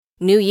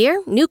New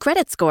year, new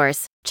credit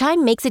scores.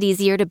 Chime makes it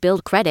easier to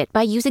build credit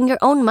by using your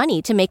own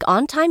money to make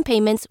on-time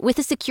payments with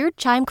a secured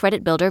Chime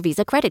Credit Builder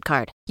Visa credit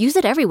card. Use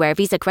it everywhere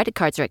Visa credit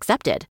cards are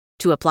accepted.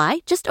 To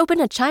apply, just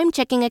open a Chime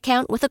checking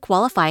account with a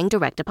qualifying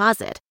direct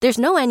deposit. There's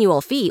no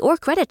annual fee or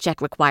credit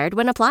check required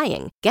when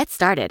applying. Get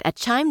started at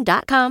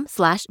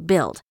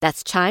chime.com/build.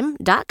 That's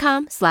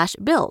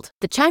chime.com/build.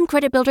 The Chime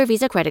Credit Builder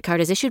Visa credit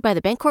card is issued by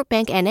the Bancorp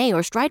Bank N.A.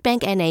 or Stride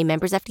Bank N.A.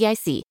 members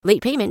FDIC.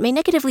 Late payment may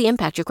negatively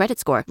impact your credit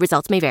score.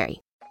 Results may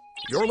vary.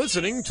 You're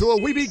listening to a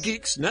Weeby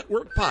Geeks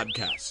Network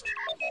podcast.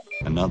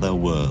 Another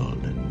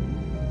world,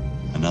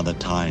 another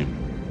time,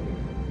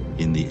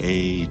 in the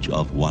age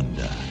of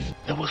wonder.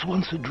 There was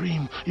once a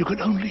dream. You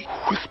could only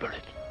whisper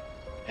it.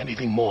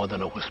 Anything more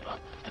than a whisper,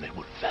 and it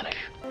would vanish.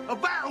 A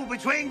battle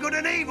between good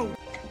and evil.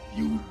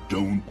 You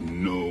don't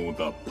know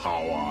the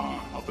power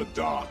of the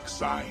dark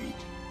side.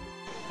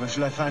 Where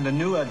shall I find a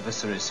new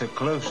adversary so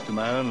close to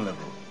my own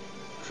level?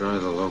 Try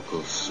the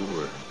local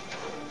sewer.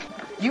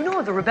 You know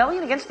of the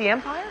rebellion against the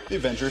Empire? The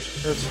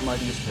Avengers, Earth's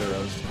mightiest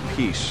heroes.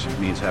 Peace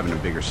means having a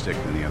bigger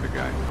stick than the other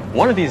guy.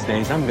 One of these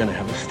days, I'm gonna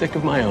have a stick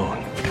of my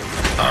own.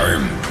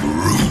 I'm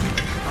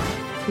Groot.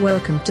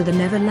 Welcome to the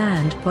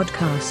Neverland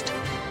Podcast.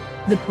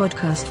 The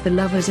podcast for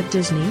lovers of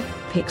Disney,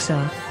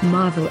 Pixar,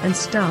 Marvel, and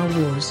Star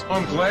Wars.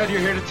 I'm glad you're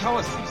here to tell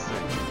us these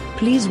things.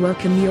 Please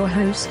welcome your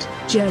host,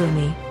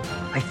 Jeremy.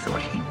 I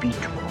thought he'd be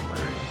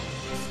taller.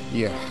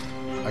 Yeah,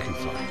 I can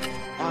fly.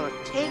 All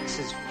it takes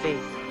is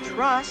faith.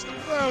 Trust.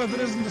 Well, if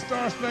it isn't the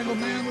Star-Spangled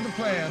Man with a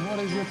plan, what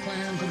is your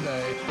plan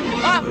today?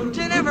 Up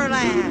to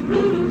Neverland!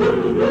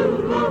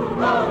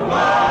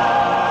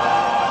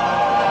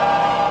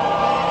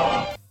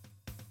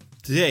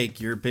 Take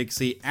your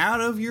pixie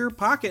out of your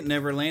pocket,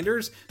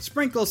 Neverlanders.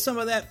 Sprinkle some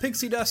of that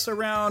pixie dust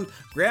around,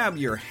 grab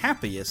your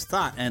happiest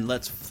thought, and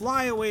let's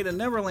fly away to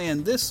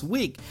Neverland this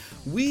week.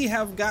 We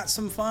have got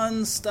some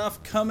fun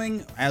stuff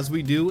coming, as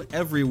we do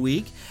every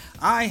week.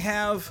 I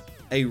have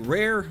a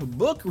rare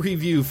book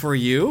review for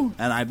you,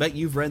 and I bet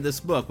you've read this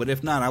book, but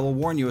if not, I will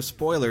warn you of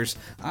spoilers.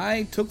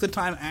 I took the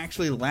time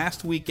actually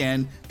last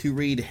weekend to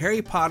read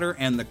Harry Potter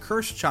and the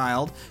Cursed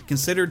Child,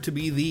 considered to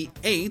be the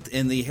 8th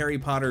in the Harry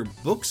Potter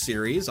book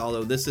series,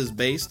 although this is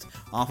based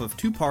off of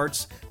 2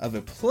 parts of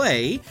a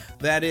play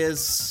that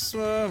is,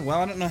 well,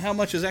 I don't know how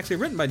much is actually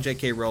written by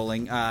J.K.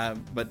 Rowling,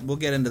 but we'll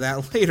get into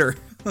that later.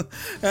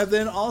 And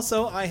then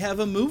also I have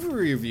a movie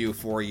review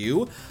for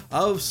you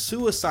of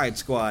Suicide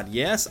Squad.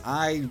 Yes,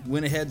 I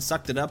went ahead,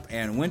 sucked it up,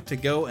 and went to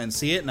go and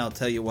see it, and I'll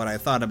tell you what I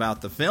thought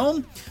about the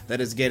film.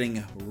 That is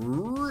getting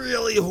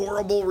really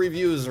horrible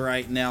reviews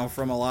right now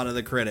from a lot of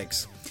the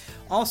critics.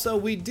 Also,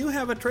 we do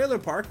have a trailer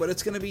park, but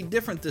it's going to be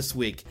different this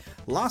week.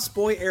 Lost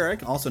Boy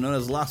Eric, also known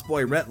as Lost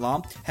Boy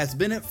Retlaw, has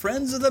been at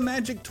Friends of the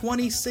Magic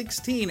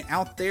 2016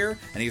 out there,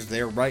 and he's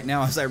there right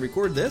now as I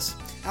record this,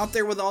 out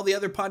there with all the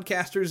other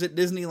podcasters at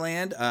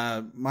Disneyland,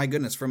 my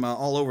goodness, from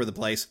all over the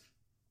place.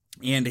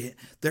 And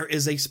there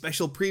is a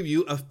special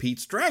preview of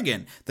Pete's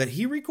Dragon that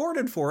he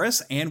recorded for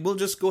us, and we'll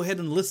just go ahead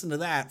and listen to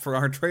that for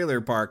our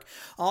trailer park.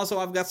 Also,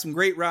 I've got some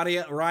great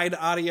ride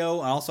audio.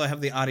 I also have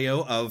the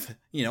audio of,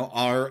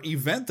 our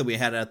event that we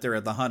had out there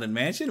at the Haunted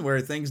Mansion, where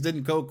things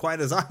didn't go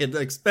quite as I had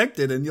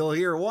expected, and you'll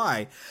hear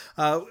why.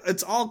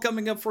 It's all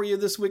coming up for you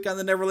this week on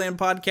the Neverland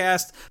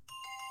Podcast.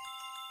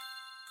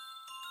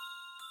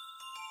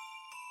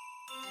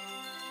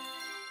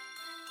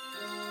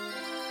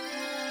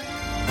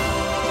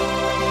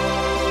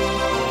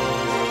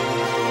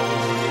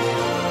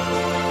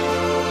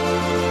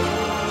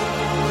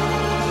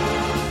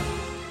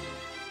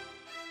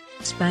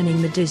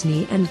 Spanning the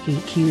Disney and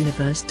geek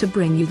universe to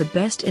bring you the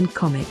best in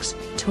comics,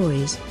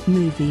 toys,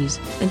 movies,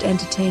 and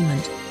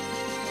entertainment.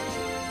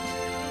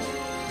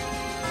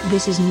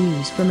 This is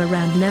news from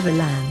around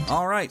Neverland.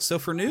 Alright, so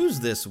for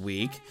news this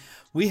week,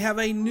 we have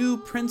a new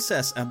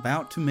princess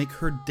about to make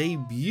her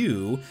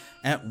debut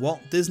at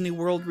Walt Disney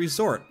World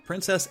Resort.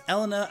 Princess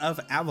Elena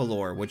of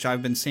Avalor, which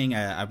I've been seeing,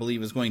 I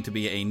believe is going to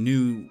be a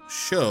new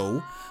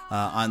show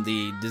on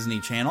the Disney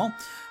Channel.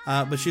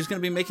 But she's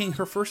going to be making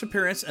her first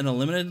appearance in a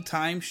limited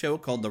time show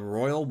called The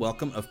Royal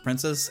Welcome of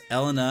Princess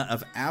Elena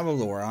of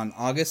Avalor on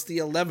August the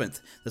 11th.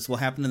 This will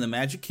happen in the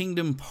Magic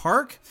Kingdom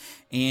Park,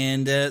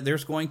 and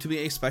there's going to be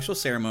a special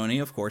ceremony,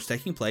 of course,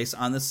 taking place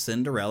on the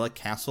Cinderella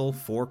Castle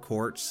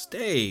forecourt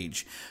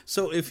stage.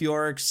 So if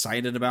you're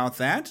excited about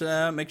that,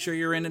 make sure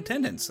you're in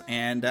attendance.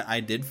 And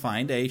I did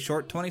find a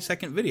short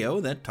 20-second video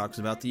that talks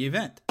about the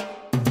event.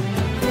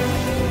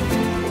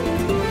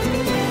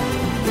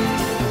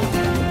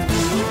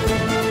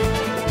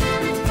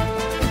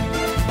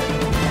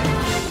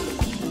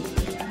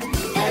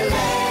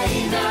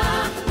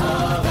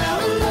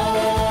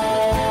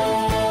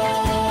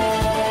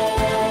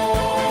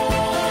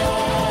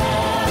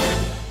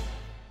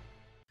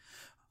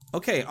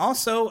 Okay,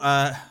 also,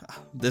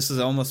 this has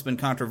almost been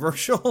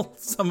controversial,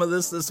 some of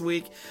this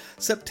week.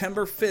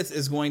 September 5th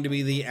is going to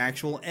be the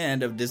actual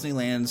end of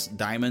Disneyland's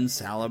Diamond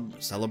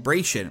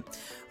Celebration.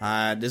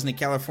 Disney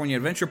California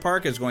Adventure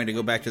Park is going to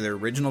go back to their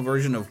original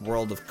version of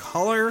World of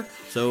Color,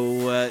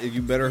 so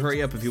you better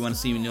hurry up if you want to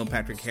see Neil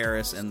Patrick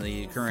Harris in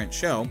the current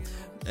show.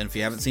 And if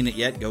you haven't seen it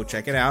yet, go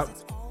check it out.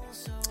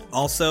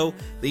 Also,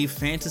 the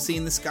Fantasy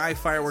in the Sky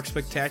Fireworks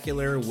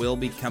Spectacular will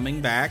be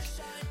coming back.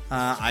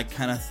 I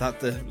kind of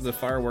thought the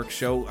fireworks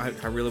show,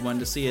 I really wanted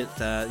to see it,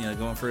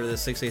 going for the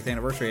 60th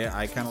anniversary.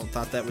 I kind of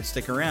thought that would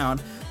stick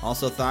around.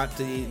 Also thought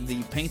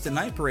the Paint the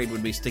Night Parade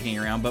would be sticking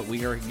around, but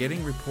we are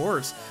getting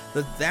reports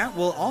that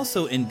will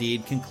also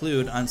indeed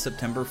conclude on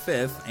September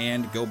 5th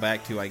and go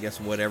back to, I guess,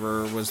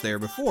 whatever was there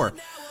before.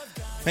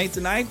 Paint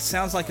the Night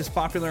sounds like it's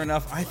popular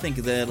enough. I think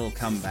that it'll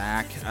come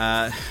back,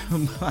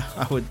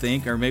 I would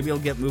think, or maybe it'll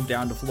get moved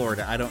down to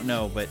Florida. I don't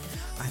know, but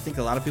I think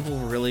a lot of people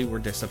really were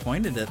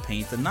disappointed that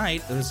Paint the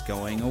Night was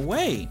going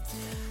away.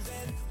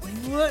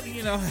 But,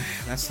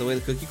 that's the way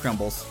the cookie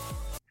crumbles.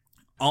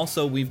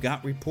 Also, we've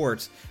got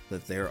reports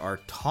that there are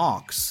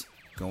talks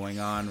going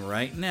on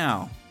right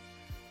now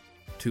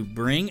to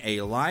bring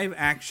a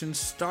live-action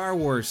Star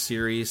Wars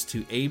series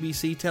to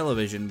ABC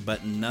television,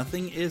 but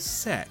nothing is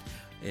set.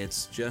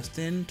 It's just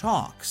in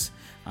talks.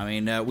 I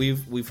mean,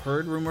 we've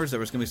heard rumors there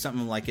was going to be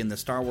something like in the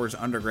Star Wars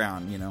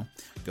Underground,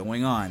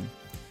 going on.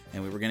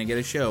 And we were going to get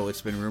a show.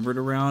 It's been rumored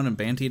around and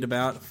bantied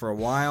about for a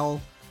while.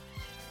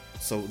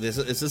 So this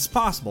is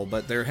possible,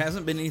 but there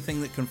hasn't been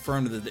anything that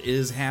confirmed that it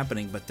is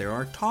happening. But there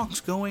are talks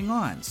going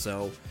on.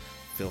 So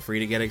feel free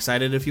to get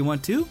excited if you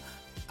want to.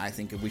 I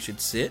think we should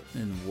sit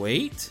and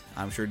wait.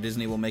 I'm sure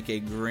Disney will make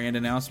a grand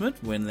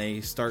announcement when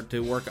they start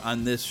to work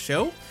on this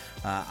show.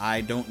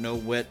 I don't know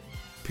what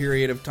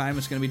period of time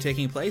it's going to be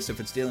taking place. If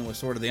it's dealing with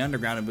sort of the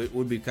underground, it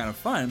would be kind of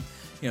fun,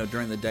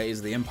 during the days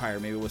of the Empire,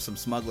 maybe with some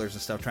smugglers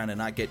and stuff, trying to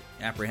not get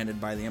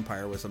apprehended by the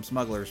Empire with some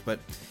smugglers. But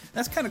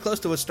that's kind of close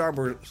to what Star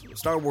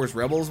Wars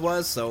Rebels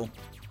was, so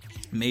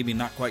maybe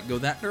not quite go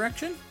that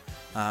direction.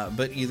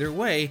 But either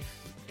way,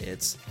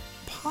 it's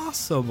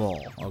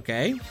possible,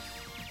 okay?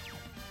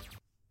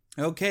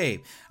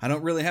 Okay, I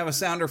don't really have a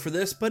sounder for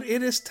this, but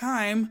it is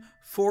time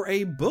for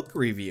a book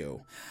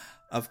review.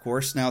 Of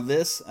course, now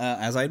this,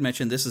 as I had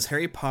mentioned, this is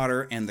Harry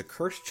Potter and the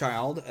Cursed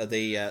Child.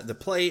 The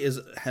play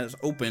has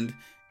opened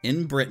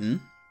in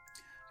Britain,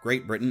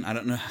 Great Britain. I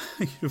don't know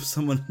if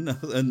someone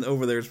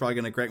over there is probably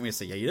going to correct me and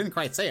say, yeah, you didn't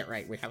quite say it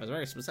right. We have a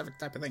very specific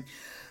type of thing.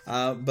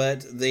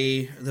 But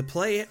the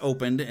play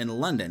opened in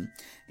London,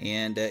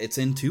 and it's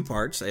in two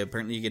parts.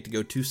 Apparently you get to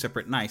go two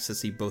separate nights to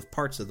see both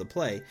parts of the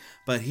play.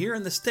 But here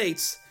in the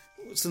States,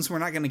 since we're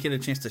not going to get a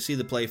chance to see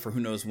the play for who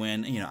knows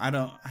when,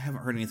 I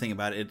haven't heard anything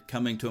about it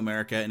coming to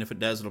America, and if it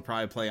does, it'll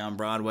probably play on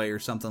Broadway or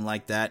something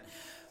like that.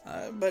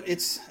 But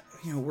it's,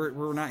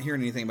 we're not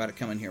hearing anything about it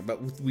coming here.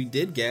 But we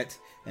did get,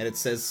 and it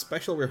says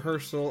special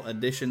rehearsal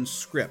edition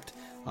script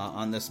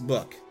on this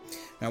book.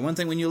 Now, one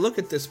thing, when you look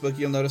at this book,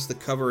 you'll notice the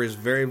cover is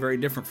very, very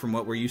different from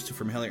what we're used to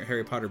from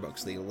Harry Potter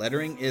books. The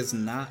lettering is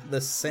not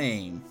the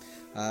same.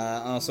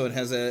 Also, it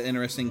has an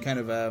interesting kind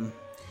of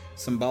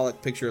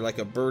symbolic picture like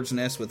a bird's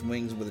nest with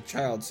wings with a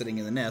child sitting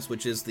in the nest,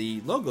 which is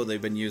the logo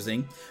they've been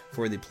using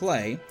for the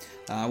play.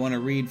 I want to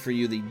read for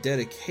you the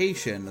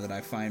dedication that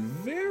I find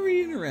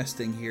very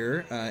interesting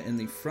here in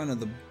the front of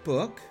the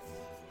book.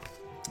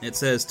 It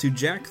says, "To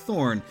Jack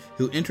Thorne,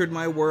 who entered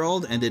my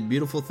world and did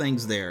beautiful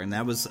things there." And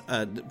that was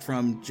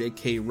from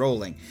J.K.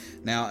 Rowling.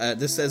 Now,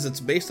 this says it's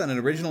based on an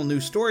original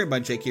new story by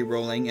J.K.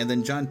 Rowling, and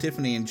then John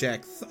Tiffany and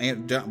Jack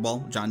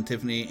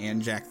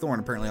Thorne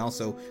apparently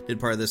also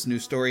did part of this new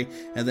story,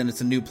 and then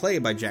it's a new play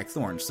by Jack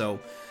Thorne. So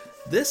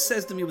this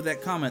says to me with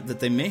that comment that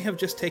they may have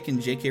just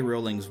taken J.K.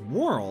 Rowling's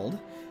world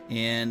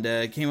and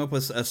came up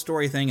with a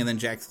story thing, and then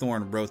Jack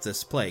Thorne wrote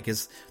this play,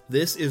 because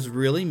this is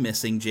really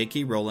missing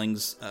J.K.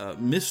 Rowling's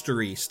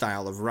mystery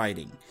style of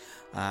writing.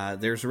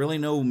 There's really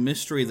no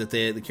mystery that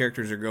the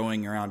characters are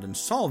going around and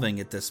solving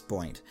at this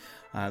point.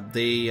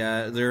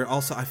 They're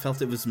also, I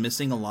felt it was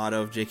missing a lot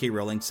of J.K.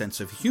 Rowling's sense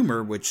of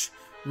humor, which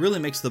really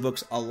makes the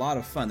books a lot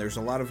of fun. There's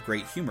a lot of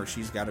great humor.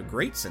 She's got a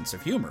great sense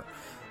of humor,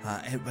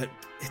 but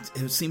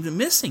it seemed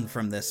missing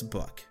from this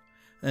book.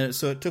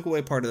 So it took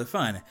away part of the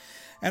fun.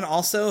 And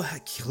also,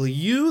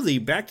 cue the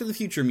Back to the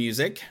Future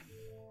music,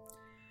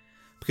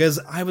 because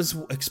I was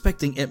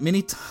expecting at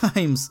many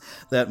times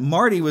that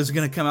Marty was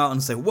going to come out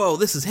and say, "Whoa,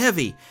 this is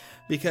heavy,"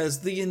 because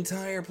the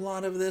entire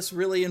plot of this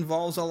really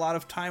involves a lot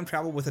of time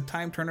travel with a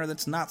time turner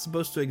that's not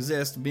supposed to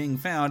exist being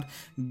found,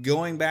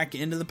 going back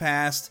into the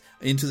past,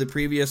 into the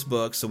previous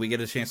book, so we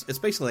get a chance. It's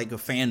basically like a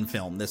fan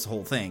film, this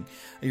whole thing.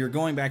 You're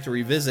going back to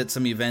revisit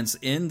some events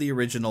in the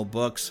original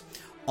books,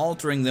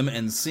 altering them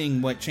and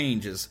seeing what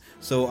changes.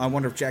 So I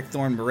wonder if Jack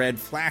Thorne read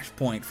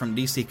Flashpoint from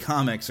DC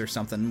Comics or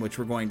something, which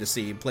we're going to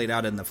see played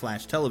out in the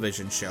Flash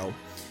television show.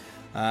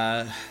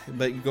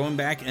 But going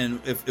back, and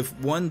if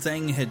one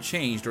thing had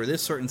changed, or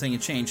this certain thing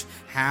had changed,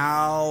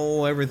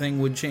 how everything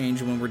would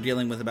change when we're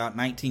dealing with about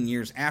 19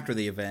 years after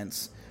the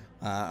events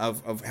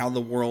of how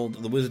the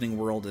Wizarding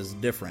World is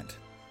different.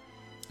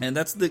 And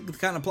that's the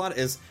kind of plot,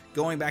 is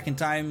going back in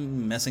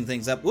time, messing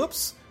things up,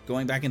 whoops,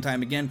 going back in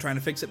time again, trying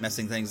to fix it,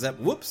 messing things up,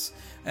 whoops,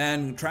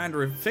 and trying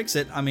to fix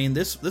it. I mean,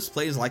 this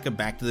plays like a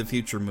Back to the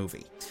Future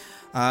movie.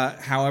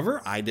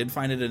 However, I did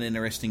find it an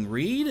interesting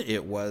read.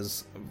 It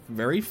was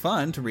very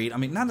fun to read. I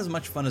mean, not as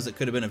much fun as it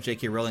could have been if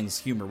J.K. Rowling's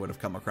humor would have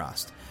come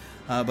across.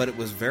 But it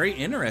was very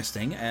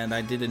interesting, and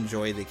I did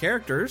enjoy the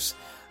characters.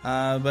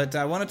 But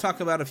I want to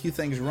talk about a few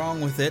things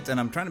wrong with it, and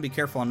I'm trying to be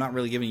careful. I'm not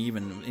really giving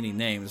even any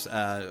names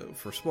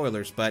for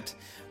spoilers, but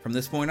from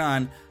this point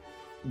on,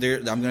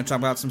 I'm going to talk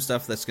about some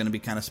stuff that's going to be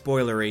kind of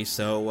spoilery,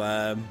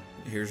 so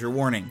here's your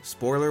warning.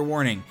 Spoiler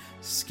warning.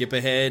 Skip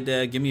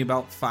ahead, give me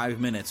about 5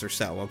 minutes or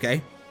so,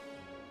 okay?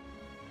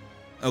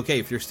 Okay,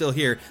 if you're still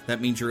here, that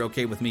means you're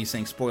okay with me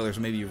saying spoilers.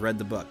 Maybe you've read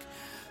the book.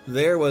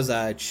 There was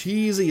a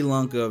cheesy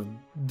lunk of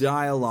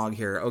dialogue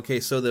here. Okay,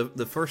 so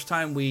the first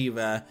time we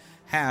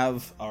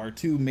have our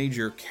two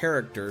major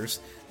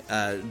characters,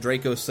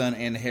 Draco's son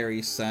and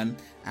Harry's son,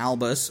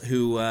 Albus,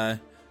 who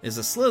is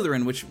a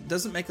Slytherin, which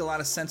doesn't make a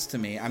lot of sense to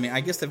me. I mean, I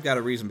guess they've got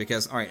a reason,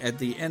 because, all right, at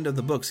the end of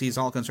the books, he's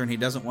all concerned he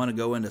doesn't want to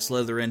go into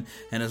Slytherin,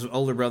 and his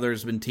older brother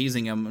has been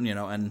teasing him, you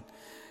know,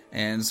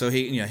 and so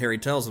Harry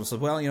tells him, so,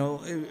 well, you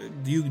know,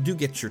 you do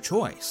get your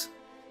choice.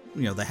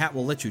 You know, the hat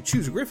will let you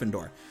choose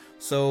Gryffindor.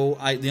 So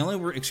the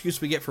only excuse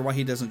we get for why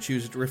he doesn't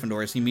choose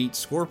Gryffindor is he meets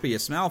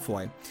Scorpius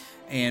Malfoy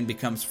and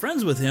becomes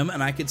friends with him,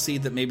 and I could see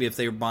that maybe if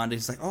they were bonded,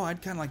 he's like, oh,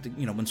 I'd kind of like to,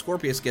 you know, when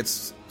Scorpius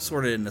gets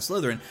sorted into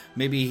Slytherin,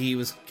 maybe he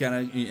was kind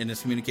of, in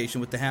his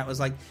communication with the hat, was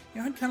like,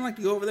 you know, I'd kind of like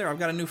to go over there. I've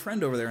got a new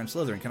friend over there in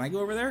Slytherin. Can I go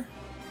over there?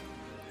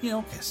 You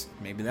know, yes,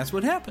 maybe that's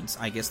what happens.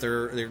 I guess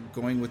they're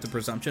going with the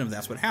presumption of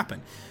that's what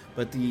happened.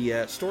 But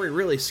the story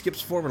really skips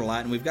forward a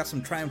lot, and we've got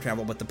some time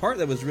travel. But the part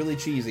that was really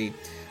cheesy,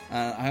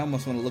 I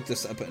almost want to look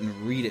this up and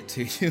read it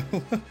to you.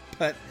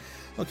 But,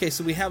 okay,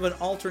 so we have an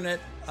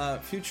alternate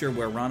future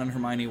where Ron and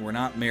Hermione were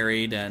not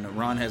married, and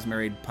Ron has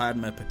married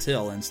Padma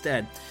Patil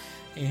instead.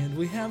 And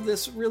we have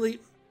this really,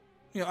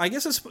 you know, I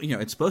guess it's, you know,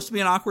 it's supposed to be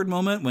an awkward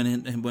moment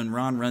when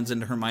Ron runs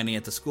into Hermione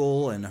at the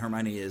school, and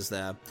Hermione is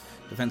the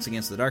Defense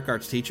Against the Dark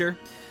Arts teacher,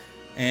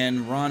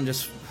 and Ron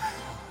just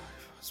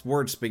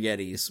word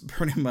spaghettis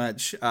pretty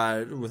much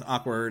with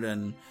awkward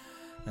and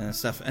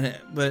stuff. And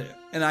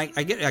I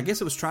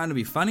guess it was trying to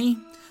be funny,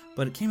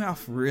 but it came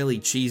off really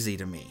cheesy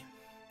to me.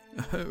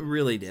 It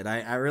really did.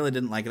 I really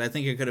didn't like it. I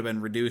think it could have been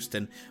reduced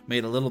and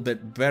made a little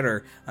bit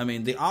better. I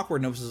mean, the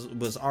awkwardness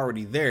was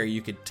already there.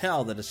 You could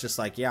tell that it's just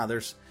like, yeah,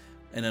 there's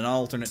in an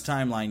alternate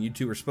timeline, you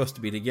two were supposed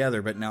to be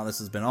together, but now this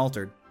has been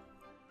altered.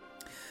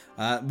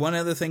 One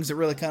of the things that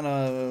really kind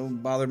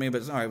of bothered me,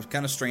 but it was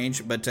kind of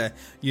strange, but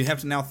you have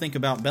to now think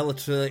about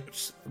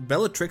Bellatrix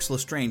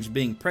Lestrange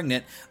being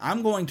pregnant.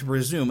 I'm going to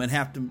presume it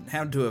had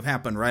to have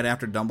happened right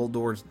after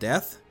Dumbledore's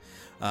death.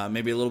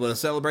 Maybe a little bit of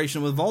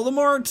celebration with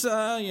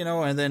Voldemort, you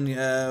know, and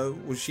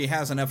then she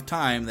has enough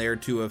time there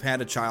to have had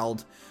a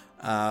child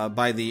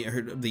by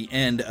the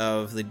end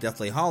of the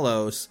Deathly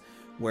Hallows,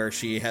 where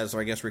she has,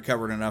 I guess,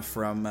 recovered enough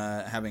from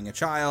having a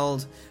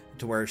child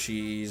to where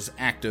she's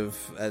active,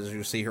 as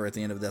you see her at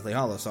the end of Deathly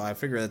Hallows. So I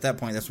figure at that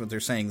point, that's what they're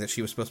saying, that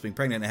she was supposed to be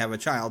pregnant and have a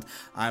child.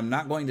 I'm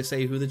not going to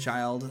say who the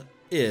child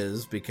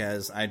is,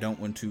 because I don't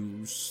want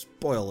to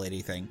spoil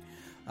anything,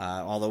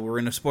 although we're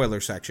in a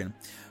spoiler section.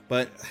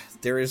 But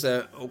there is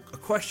a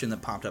question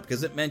that popped up,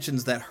 because it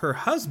mentions that her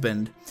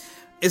husband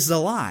is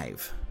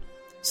alive.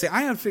 See,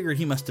 I had figured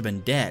he must have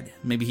been dead.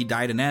 Maybe he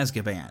died in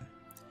Azkaban.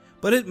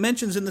 But it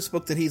mentions in this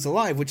book that he's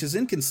alive, which is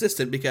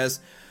inconsistent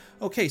because,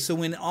 okay, so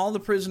when all the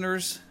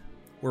prisoners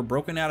were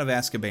broken out of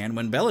Azkaban,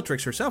 when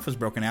Bellatrix herself was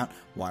broken out,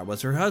 why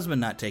was her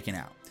husband not taken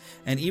out?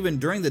 And even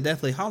during the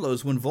Deathly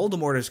Hallows, when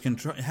Voldemort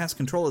has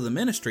control of the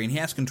Ministry and he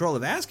has control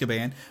of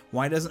Azkaban,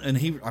 why doesn't,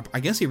 and I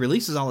guess he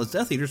releases all his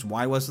Death Eaters,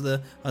 why was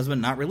the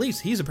husband not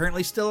released? He's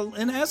apparently still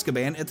in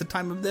Azkaban at the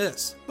time of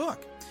this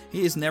book.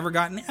 He has never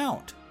gotten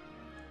out.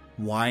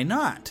 Why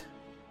not?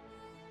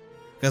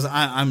 Because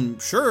I'm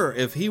sure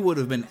if he would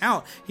have been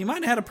out, he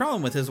might have had a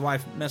problem with his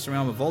wife messing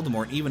around with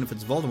Voldemort, even if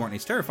it's Voldemort and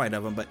he's terrified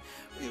of him. But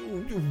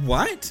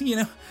what? You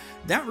know,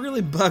 that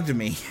really bugged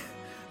me.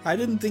 I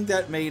didn't think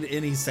that made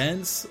any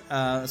sense.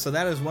 So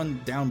that is one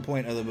down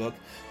point of the book.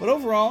 But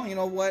overall, you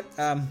know what?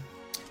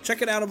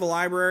 Check it out of a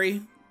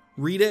library.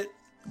 Read it.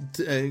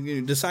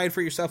 Decide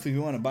for yourself if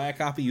you want to buy a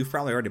copy. You've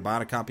probably already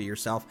bought a copy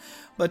yourself.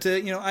 But,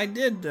 you know, I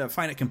did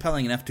find it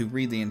compelling enough to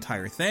read the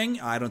entire thing.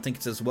 I don't think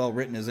it's as well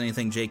written as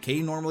anything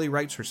J.K. normally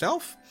writes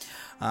herself.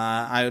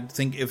 I would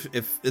think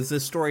if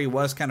this story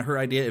was kind of her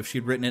idea, if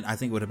she'd written it, I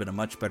think it would have been a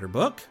much better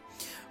book.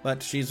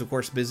 But she's, of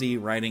course, busy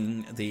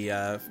writing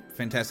the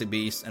Fantastic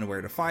Beasts and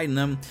Where to Find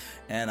Them,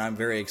 and I'm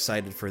very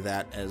excited for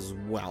that as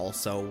well.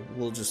 So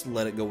we'll just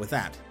let it go with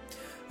that.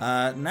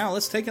 Now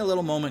let's take a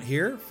little moment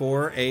here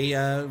for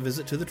a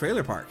visit to the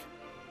trailer park.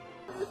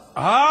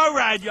 All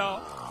right, y'all.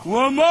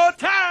 One more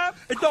time.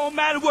 It don't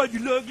matter what you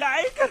look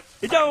like.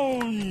 It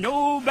don't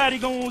nobody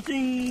gonna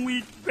sing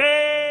with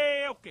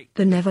me. Okay.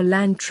 The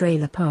Neverland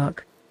Trailer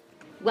Park.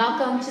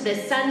 Welcome to the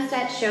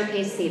Sunset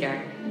Showcase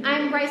Theater.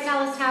 I'm Bryce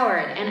Dallas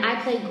Howard, and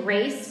I play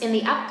Grace in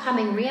the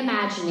upcoming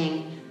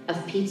reimagining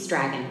of Pete's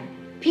Dragon.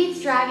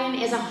 Pete's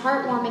Dragon is a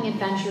heartwarming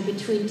adventure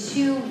between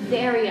two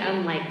very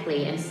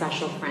unlikely and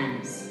special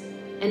friends.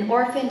 An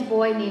orphaned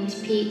boy named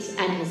Pete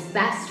and his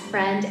best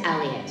friend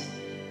Elliot,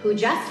 who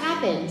just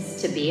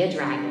happens to be a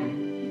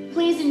dragon.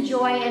 Please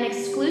enjoy an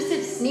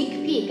exclusive sneak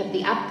peek of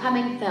the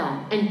upcoming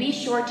film, and be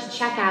sure to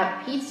check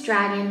out Pete's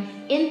Dragon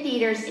in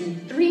theaters in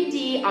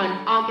 3D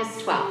on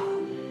August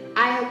 12th.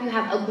 I hope you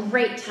have a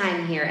great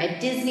time here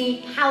at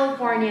Disney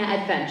California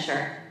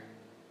Adventure.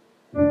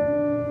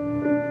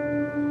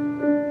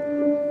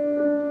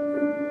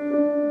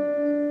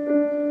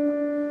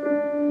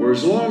 For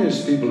as long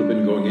as people have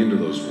been going into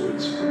those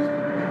woods,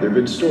 there have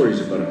been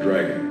stories about a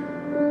dragon.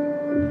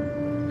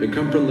 They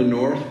come from the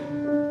north,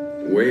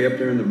 way up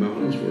there in the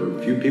mountains where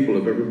few people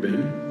have ever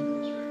been.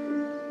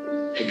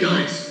 Hey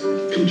guys,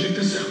 come check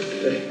this out.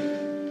 Hey,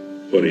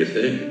 what do you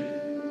think?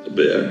 A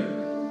bear?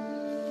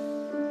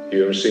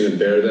 You ever seen a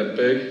bear that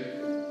big?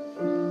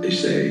 They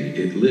say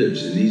it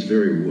lives in these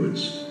very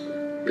woods.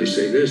 They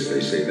say this, they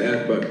say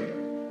that, but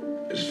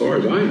as far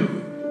as I know,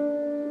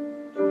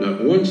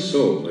 not one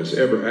soul has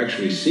ever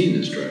actually seen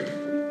this dragon.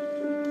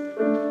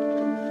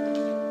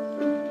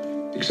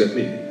 Except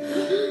me.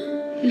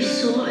 You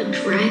saw a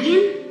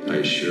dragon?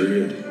 I sure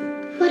did.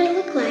 What'd it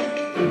look like?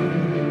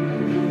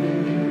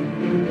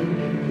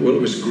 Well,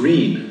 it was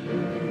green.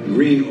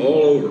 Green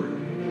all over.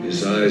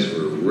 His eyes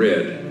were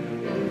red.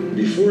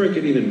 Before I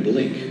could even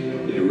blink,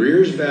 it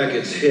rears back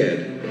its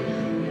head,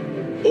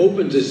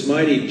 opens its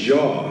mighty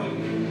jaw,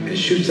 and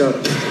shoots out.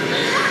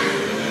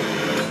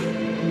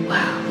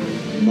 Wow.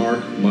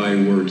 Mark my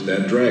words,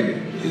 that dragon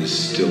is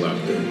still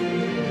out there.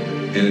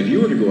 And if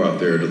you were to go out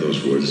there to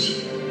those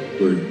woods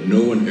where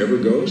no one ever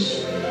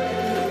goes,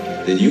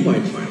 then you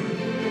might find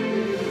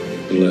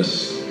him.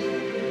 Unless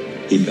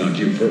he found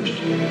you first.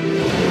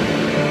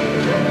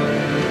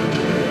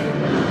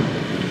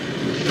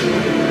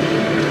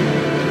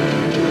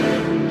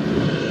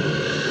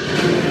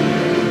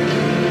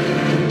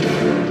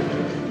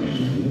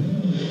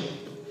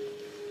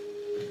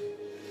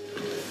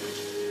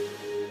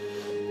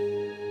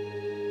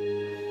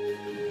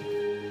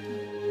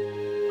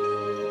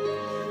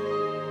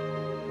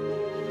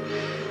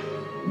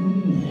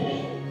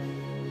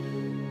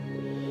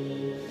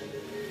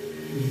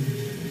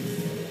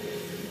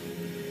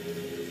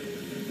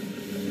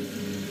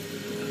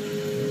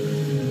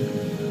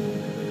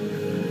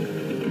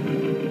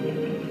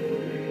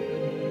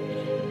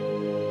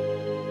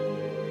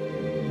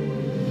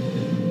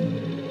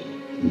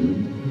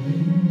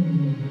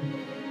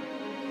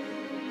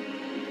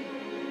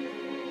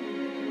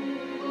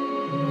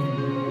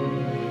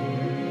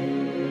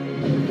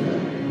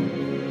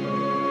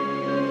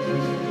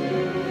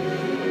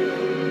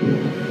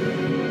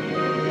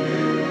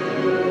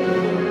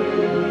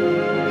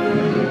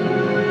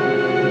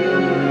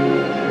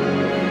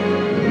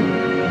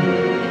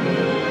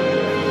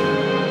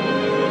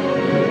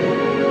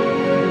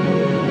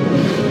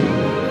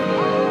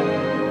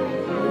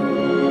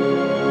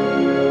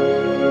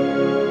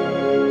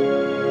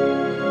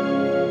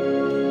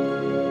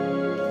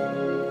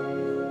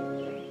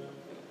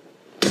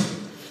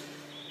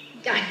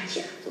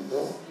 Gotcha.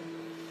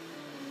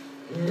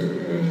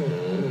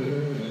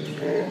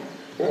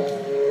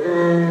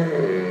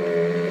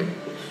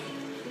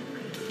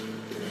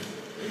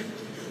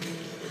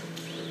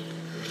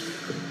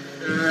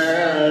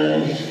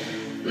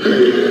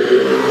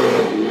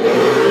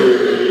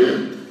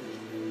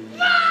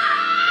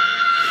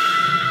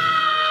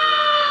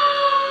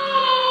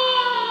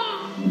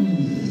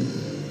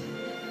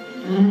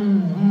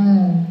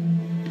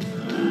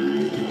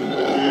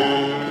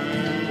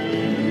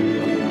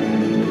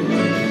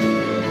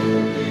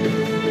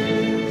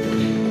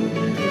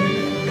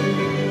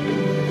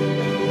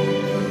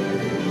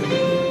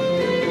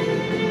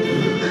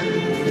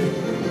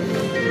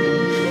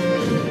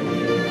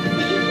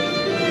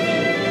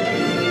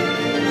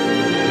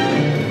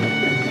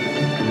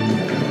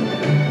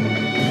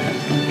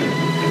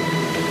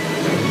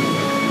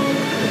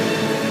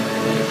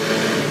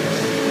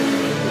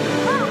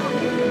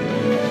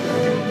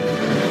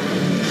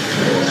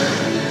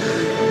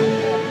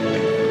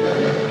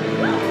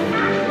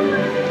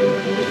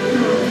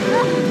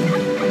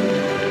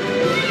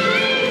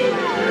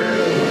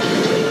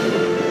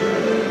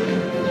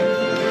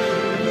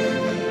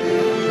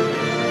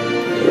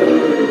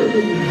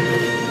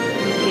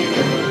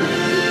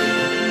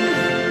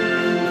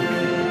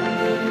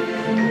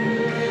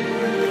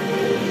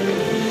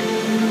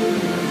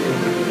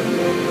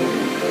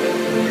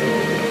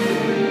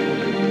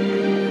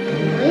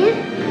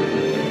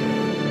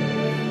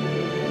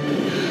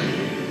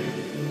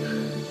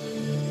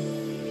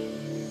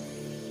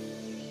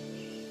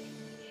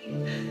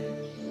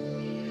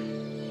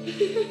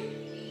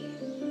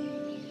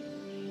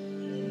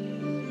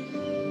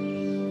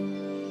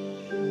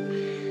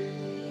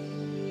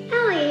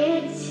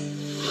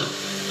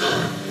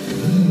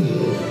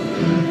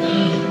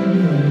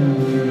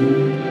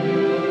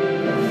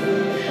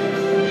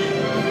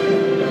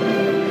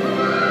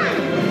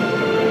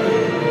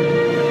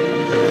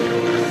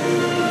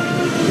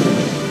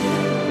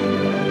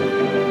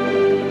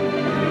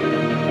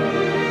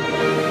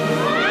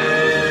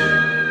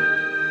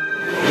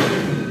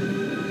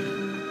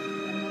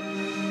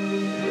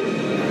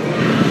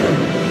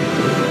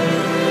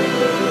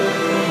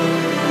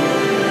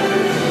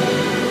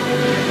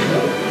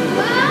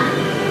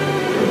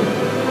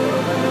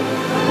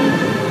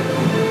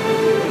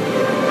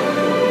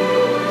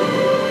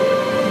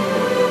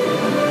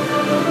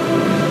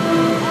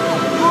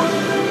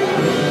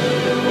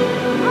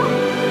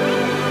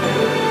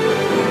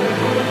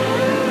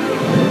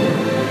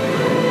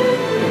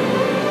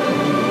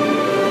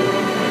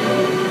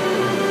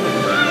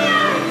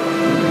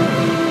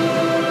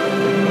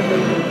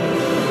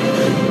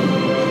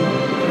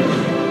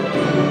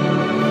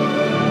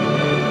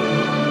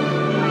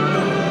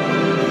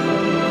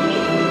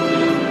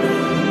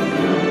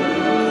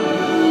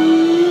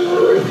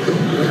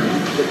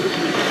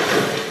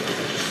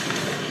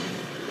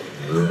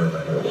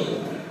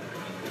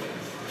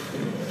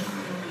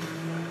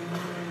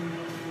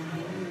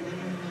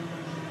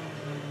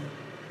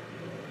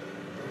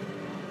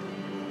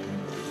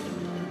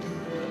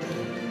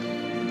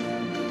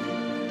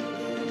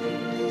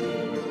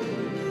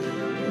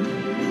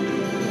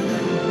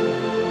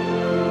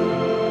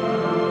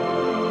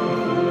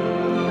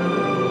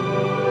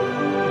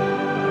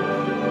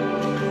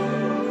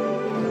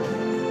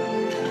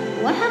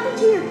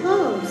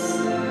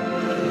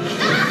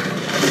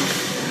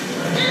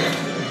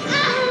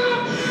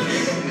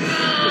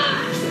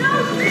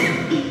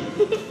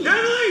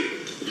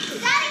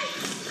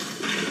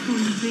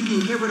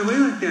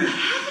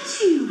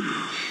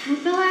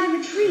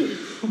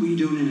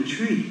 doing in a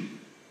tree?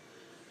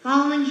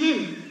 Following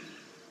him.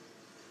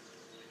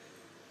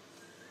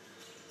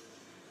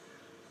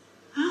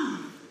 Oh.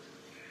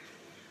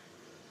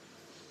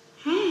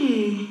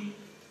 Hey.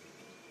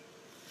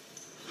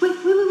 Wait.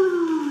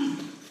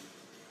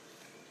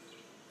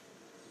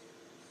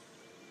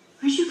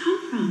 Where'd you come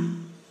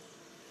from?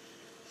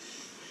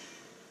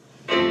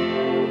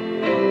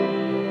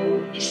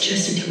 It's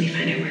just until we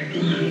find out where it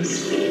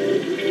belongs.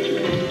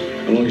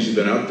 How long has she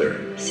been out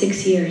there?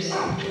 6 years.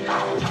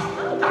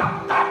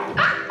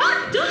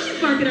 Don't you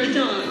bark at our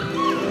dog!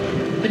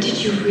 What did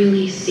you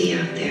really see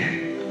out there?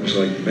 It was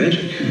like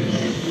magic.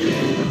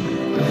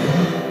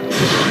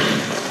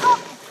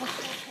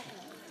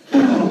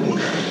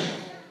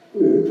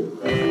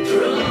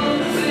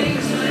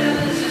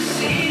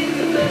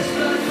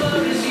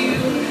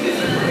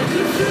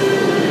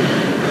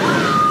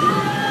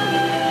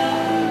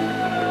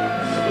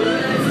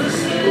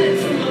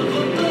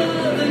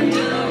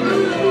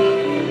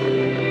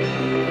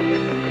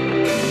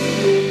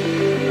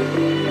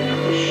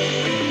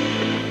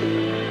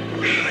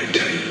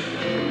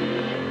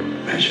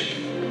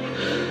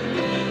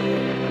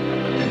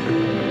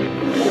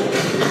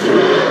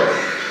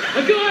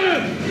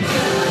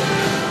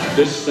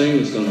 This thing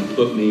is gonna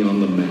put me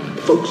on the map.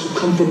 Folks who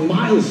come from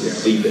miles to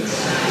see this.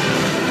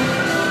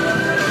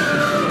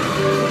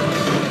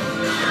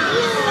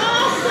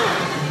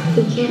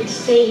 We can't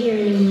stay here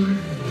anymore.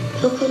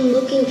 He'll come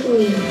looking for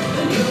you.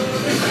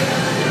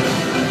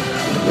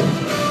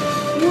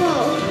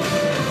 Whoa.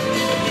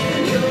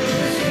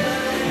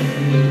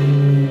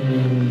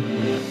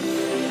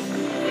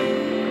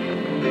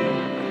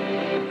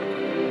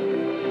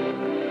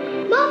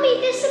 Mommy,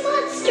 there's a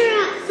monster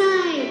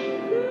outside.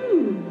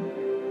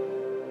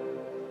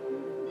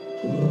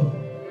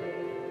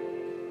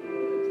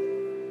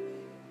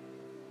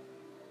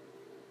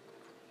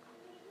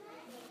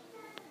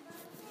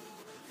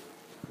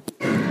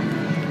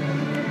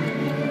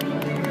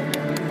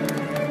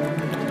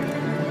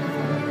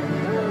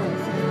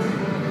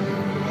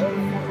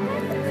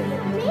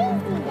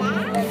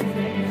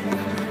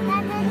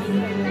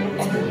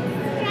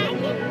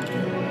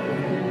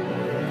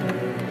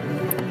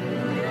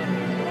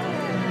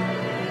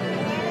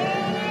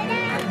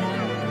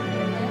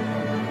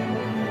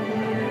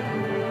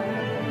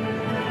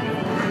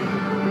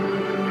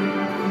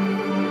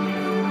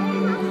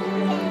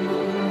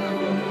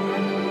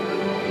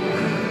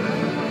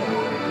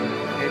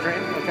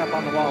 Up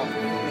on the wall.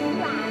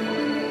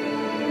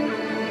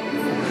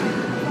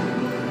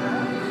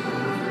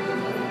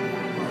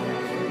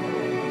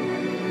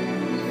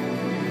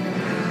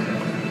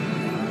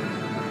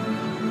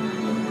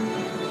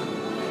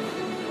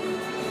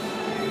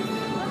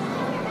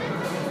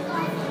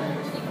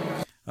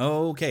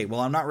 Okay,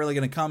 well, I'm not really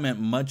going to comment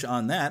much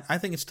on that. I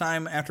think it's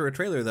time, after a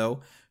trailer, though,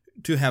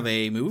 to have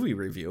a movie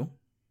review.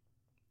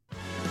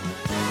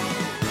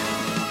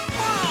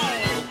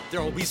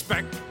 There'll be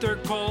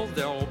spectacle,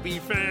 there'll be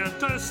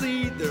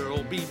fantasy,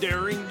 there'll be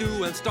daring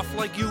do and stuff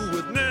like you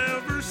would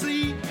never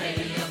see.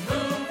 Hey, a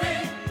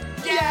movie.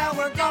 Yeah,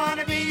 we're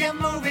gonna be a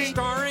movie.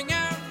 Starring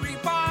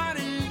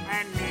everybody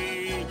and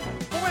me.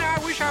 Boy, I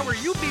wish I were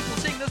you people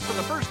seeing this for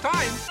the first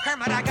time.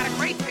 Kermit, I got a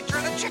great picture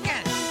of the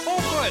chicken. Oh,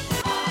 good.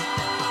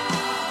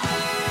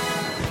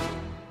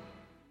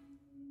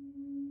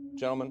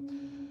 Gentlemen,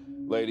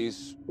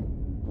 ladies,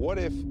 what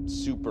if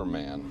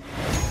Superman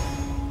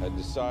had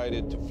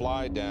decided to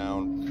fly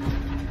down,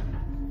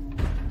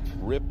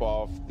 rip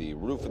off the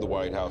roof of the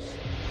White House,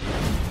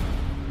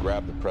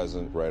 grab the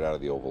president right out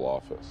of the Oval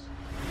Office?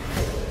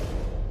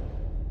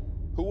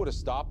 Who would have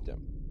stopped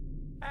him?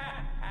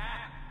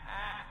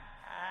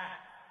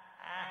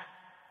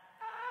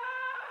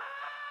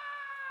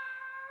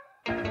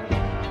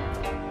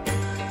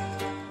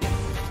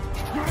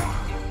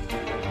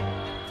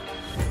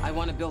 I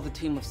want to build a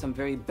team of some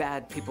very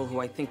bad people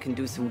who I think can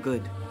do some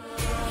good.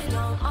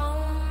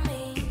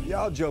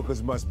 Y'all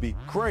jokers must be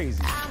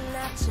crazy. I'm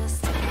not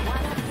just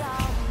one of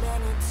your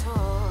many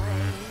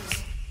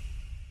toys.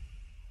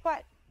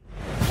 What?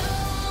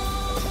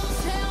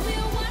 Tell me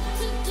what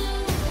to do.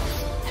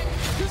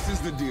 This is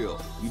the deal.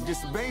 You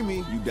disobey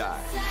me, you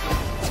die.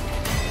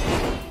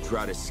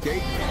 Try to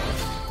escape,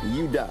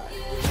 you die.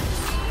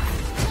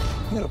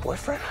 You got a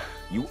boyfriend?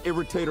 You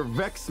irritate or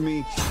vex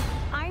me,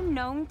 I'm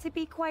known to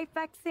be quite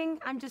vexing.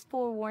 I'm just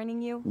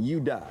forewarning you. you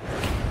die.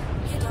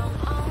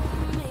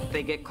 If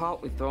they get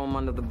caught, we throw them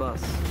under the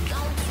bus.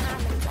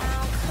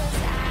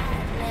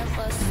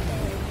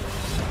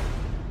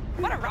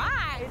 What a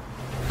ride!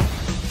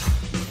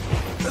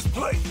 Let's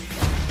play.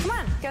 Come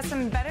on, got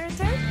something better to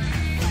do?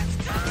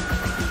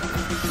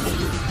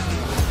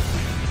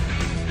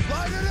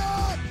 Light it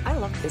up! I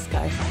love this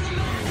guy.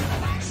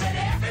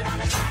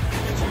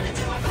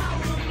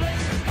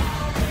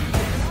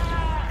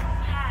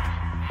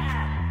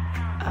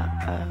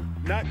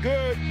 Not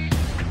good.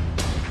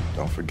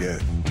 Don't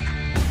forget,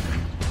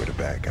 we're the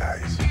bad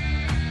guys.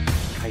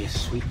 Are you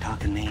sweet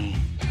talking me?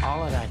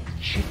 All of that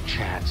chit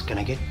chat's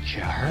gonna get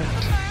you hurt.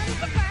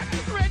 The back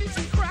is ready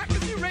to crack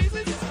as he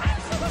raises his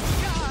hands to the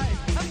sky.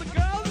 And the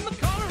girl in the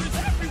collar is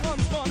everyone's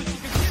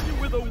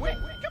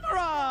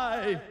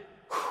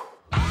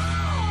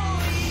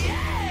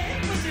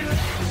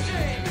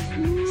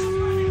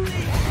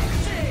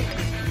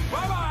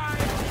Bye-bye.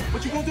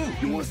 What you gonna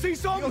do? You wanna see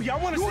something? Yo,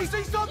 y'all wanna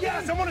see something?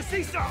 Yes, I wanna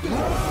see something.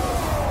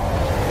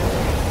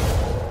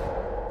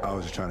 I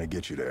was just trying to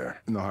get you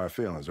there. You know how I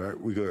feelings, right?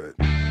 We good.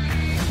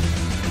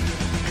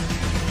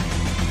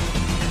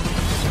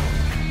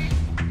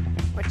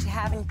 What you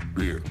having?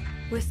 Beer.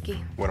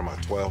 Whiskey. What am I,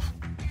 12?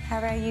 How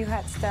about you,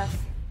 hot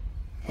stuff?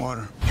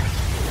 Water.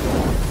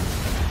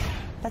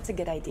 That's a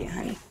good idea,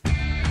 honey.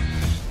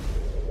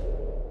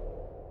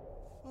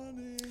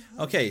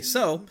 Okay,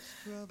 so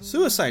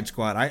Suicide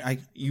Squad.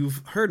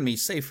 You've heard me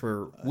say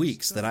for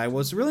weeks that I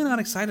was really not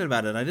excited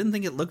about it. I didn't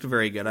think it looked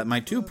very good.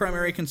 My two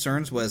primary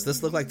concerns was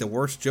this looked like the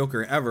worst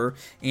Joker ever,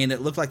 and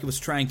it looked like it was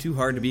trying too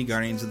hard to be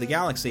Guardians of the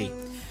Galaxy.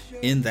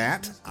 In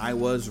that, I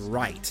was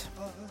right.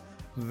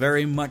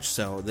 Very much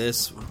so.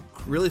 This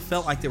really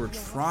felt like they were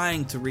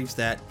trying to reach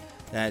that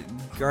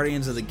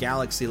Guardians of the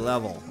Galaxy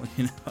level,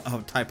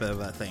 of type of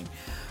a thing.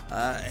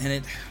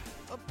 And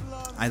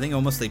I think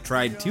almost they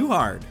tried too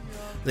hard.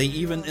 They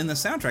even, in the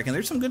soundtrack, and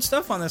there's some good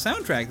stuff on the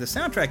soundtrack. The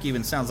soundtrack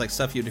even sounds like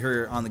stuff you'd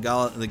hear on the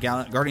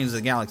Guardians of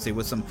the Galaxy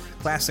with some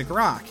classic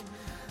rock.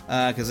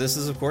 Because this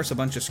is, of course, a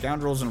bunch of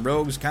scoundrels and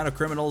rogues, kind of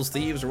criminals,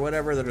 thieves, or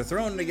whatever, that are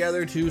thrown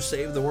together to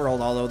save the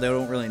world, although they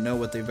don't really know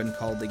what they've been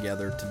called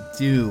together to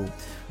do.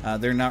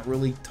 They're not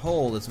really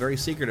told. It's very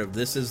secretive.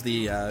 This is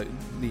the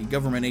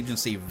government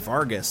agency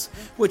Vargas,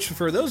 which,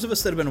 for those of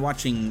us that have been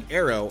watching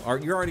Arrow,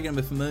 you're already going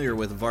to be familiar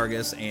with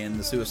Vargas and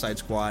the Suicide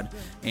Squad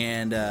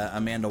and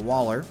Amanda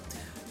Waller.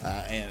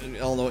 And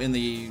although in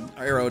the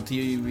Arrow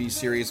TV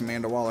series,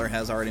 Amanda Waller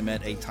has already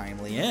met a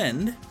timely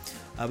end.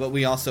 But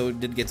we also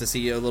did get to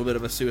see a little bit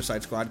of a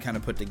Suicide Squad kind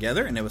of put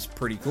together, and it was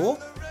pretty cool.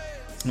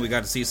 We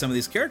got to see some of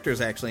these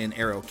characters actually in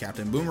Arrow.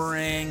 Captain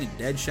Boomerang,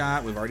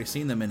 Deadshot, we've already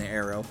seen them in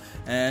Arrow,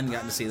 and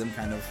gotten to see them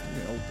kind of,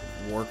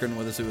 working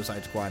with the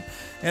Suicide Squad.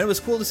 And it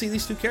was cool to see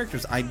these two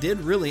characters. I did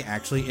really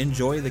actually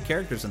enjoy the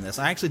characters in this.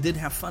 I actually did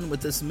have fun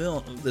with this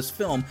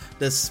film,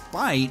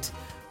 despite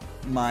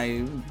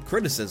my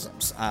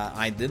criticisms.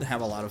 I did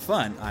have a lot of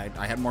fun.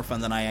 I had more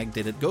fun than I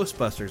did at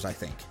Ghostbusters, I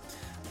think.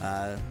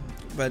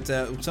 But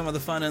some of the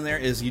fun in there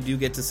is you do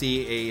get to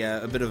see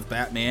a bit of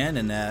Batman,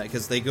 and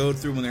because they go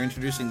through when they're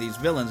introducing these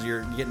villains,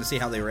 you're getting to see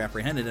how they were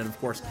apprehended, and of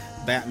course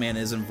Batman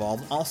is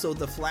involved. Also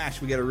the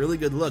Flash, we get a really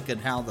good look at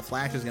how the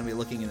Flash is going to be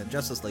looking in the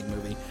Justice League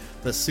movie.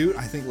 The suit,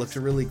 I think, looks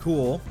really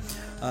cool.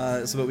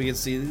 So that we get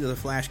to see the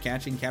Flash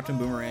catching Captain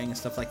Boomerang and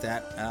stuff like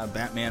that.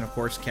 Batman, of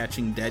course,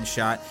 catching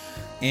Deadshot.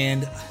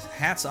 And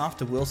hats off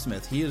to Will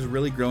Smith. He has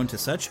really grown to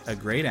such a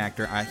great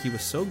actor. He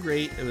was so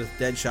great with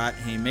Deadshot.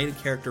 He made a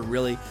character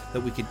really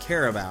that we could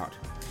care about.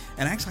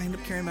 And actually, I ended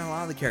up caring about a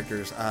lot of the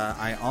characters.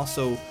 I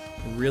also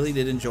really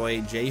did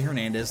enjoy Jay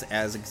Hernandez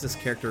as this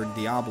character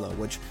Diablo,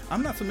 which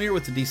I'm not familiar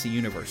with the DC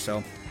Universe,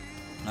 so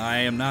I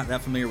am not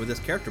that familiar with this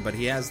character, but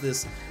he has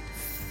this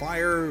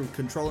fire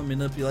control and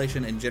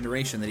manipulation and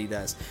generation that he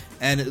does.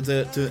 And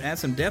to add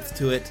some depth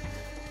to it,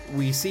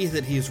 we see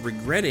that he's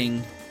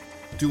regretting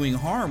doing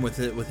harm with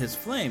it, with his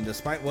flame,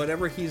 despite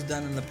whatever he's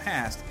done in the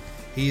past.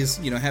 He's,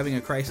 having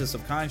a crisis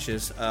of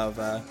conscience of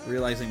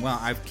realizing, wow,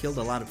 I've killed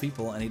a lot of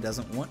people, and he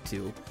doesn't want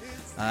to.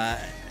 I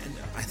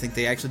think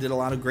they actually did a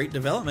lot of great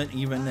development.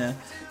 Even,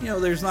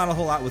 there's not a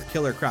whole lot with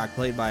Killer Croc,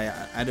 played by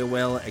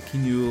Adewale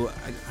Akinnu.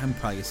 I'm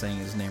probably saying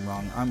his name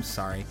wrong. I'm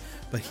sorry.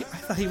 But I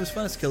thought he was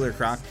fun as Killer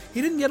Croc.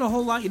 He didn't get a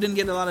whole lot. You didn't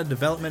get a lot of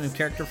development of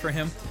character for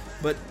him.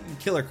 But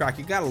Killer Croc,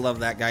 you gotta love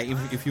that guy.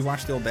 If you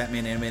watch the old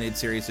Batman animated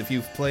series, if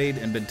you've played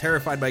and been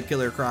terrified by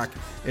Killer Croc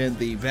in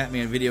the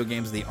Batman video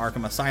games, the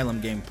Arkham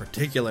Asylum game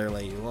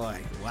particularly, boy,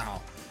 wow,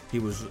 he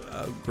was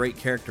a great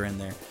character in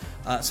there.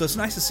 So it's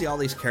nice to see all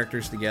these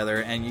characters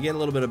together, and you get a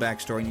little bit of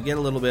backstory, and you get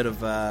a little bit of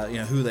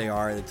who they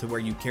are, to where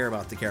you care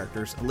about the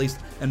characters. At least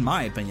in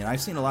my opinion,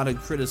 I've seen a lot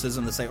of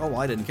criticism that say, "Oh, well,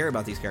 I didn't care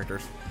about these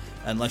characters,"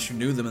 unless you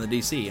knew them in the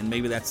DC, and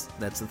maybe that's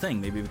the thing.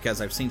 Maybe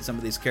because I've seen some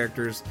of these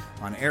characters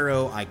on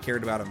Arrow, I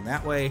cared about them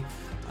that way,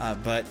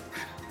 but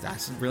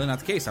that's really not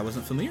the case. I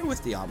wasn't familiar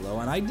with Diablo,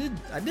 and I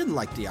did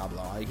like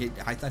Diablo.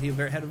 I thought he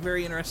had a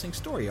very interesting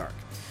story arc.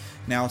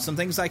 Now, some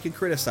things I could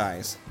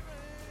criticize.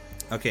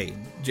 Okay,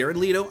 Jared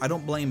Leto, I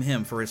don't blame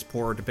him for his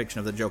poor depiction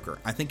of the Joker.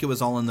 I think it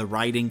was all in the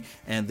writing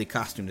and the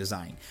costume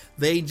design.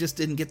 They just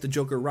didn't get the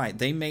Joker right.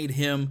 They made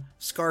him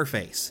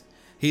Scarface.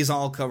 He's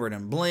all covered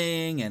in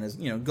bling and his,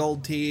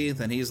 gold teeth,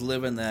 and he's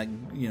living that,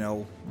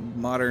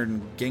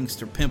 modern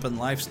gangster pimpin'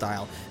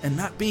 lifestyle and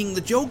not being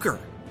the Joker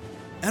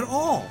at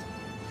all.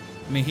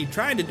 I mean, he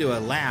tried to do a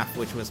laugh,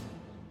 which was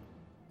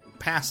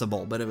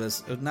passable, but it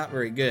was not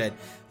very good.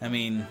 I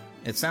mean,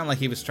 it sounded like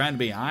he was trying to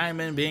be,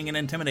 being an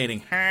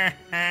intimidating.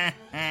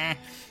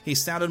 He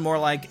sounded more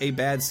like a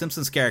bad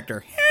Simpsons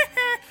character.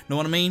 Know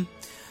what I mean?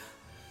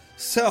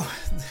 So,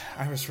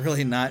 I was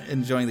really not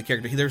enjoying the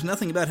character. There's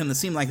nothing about him that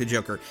seemed like the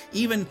Joker.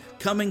 Even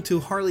coming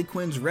to Harley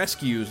Quinn's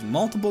rescues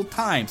multiple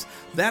times,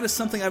 that is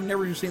something I've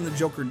never seen the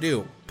Joker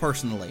do,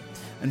 personally.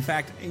 In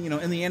fact,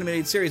 in the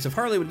animated series, if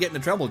Harley would get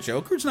into trouble,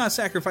 Joker's not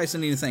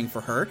sacrificing anything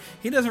for her.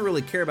 He doesn't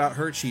really care about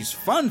her. She's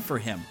fun for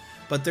him.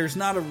 but there's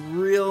not a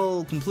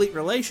real complete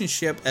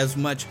relationship as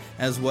much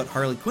as what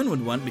Harley Quinn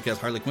would want, because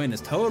Harley Quinn is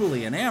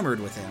totally enamored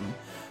with him.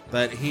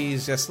 But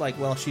he's just like,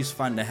 well, she's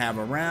fun to have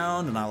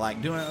around, and I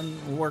like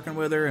working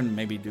with her, and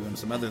maybe doing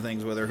some other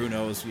things with her. Who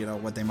knows,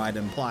 what they might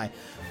imply.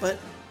 But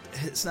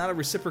it's not a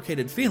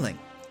reciprocated feeling.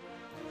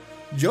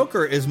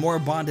 Joker is more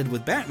bonded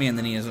with Batman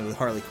than he is with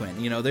Harley Quinn.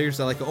 There's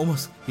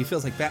he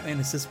feels like Batman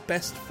is his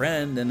best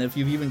friend. And if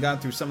you've even gone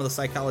through some of the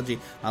psychology,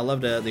 I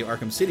loved the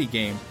Arkham City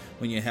game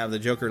when you have the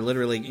Joker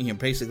literally,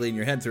 basically in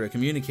your head through a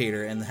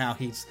communicator, and how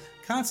he's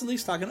constantly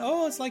talking,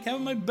 it's like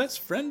having my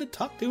best friend to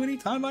talk to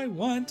anytime I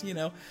want,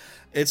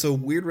 It's a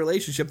weird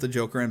relationship the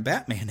Joker and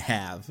Batman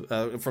have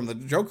from the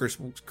Joker's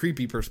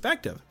creepy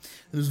perspective.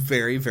 It was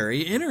very,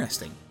 very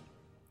interesting.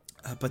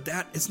 But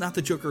that is not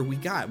the Joker we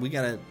got. We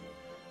got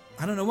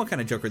I don't know what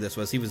kind of Joker this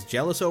was. He was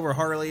jealous over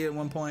Harley at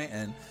one point,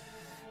 and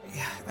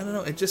I don't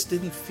know, it just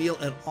didn't feel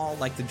at all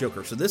like the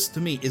Joker. So this, to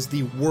me, is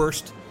the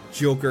worst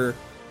Joker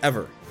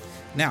ever.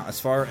 Now, as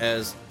far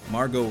as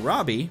Margot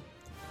Robbie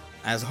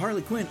as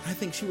Harley Quinn, I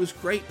think she was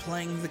great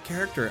playing the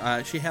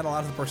character. She had a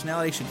lot of the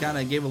personality. She kind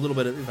of gave a little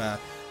bit of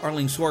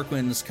Arlene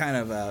Sorkin's kind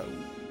of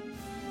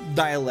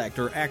dialect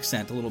or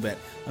accent a little bit.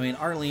 I mean,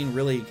 Arlene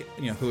really,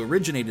 who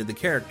originated the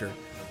character,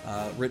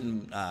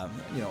 written,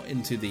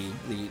 into the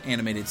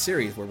animated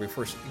series where we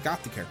first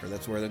got the character.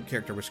 That's where the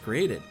character was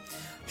created.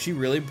 She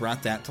really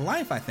brought that to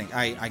life, I think.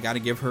 I got to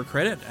give her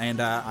credit,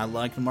 and I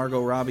liked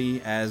Margot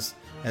Robbie as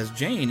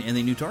Jane in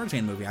the new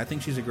Tarzan movie. I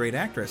think she's a great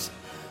actress.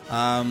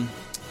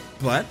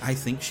 But I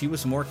think she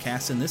was more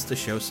cast in this to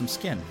show some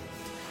skin.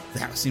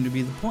 That seemed to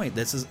be the point.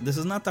 This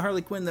is not the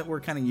Harley Quinn that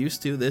we're kind of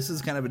used to. This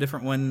is kind of a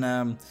different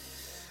one.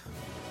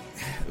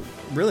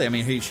 Really, I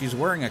mean, she's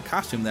wearing a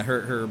costume that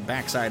her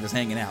backside is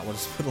hanging out. We'll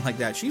just put it like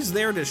that. She's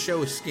there to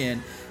show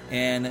skin,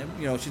 and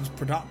she's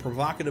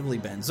provocatively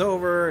bends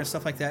over and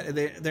stuff like that.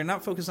 They're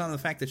not focused on the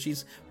fact that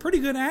she's a pretty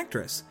good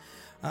actress.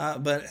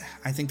 But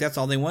I think that's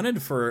all they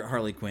wanted for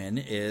Harley Quinn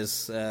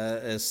is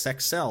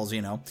sex sells,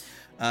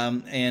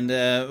 and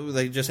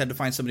they just had to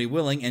find somebody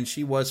willing. And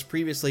she was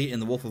previously in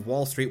The Wolf of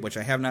Wall Street, which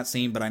I have not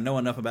seen, but I know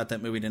enough about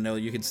that movie to know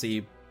you could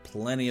see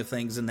plenty of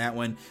things in that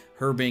one.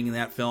 Her being in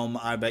that film,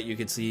 I bet you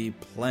could see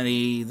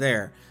plenty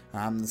there.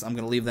 I'm going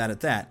to leave that at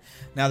that.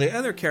 Now, the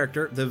other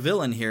character, the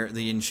villain here,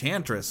 the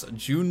Enchantress,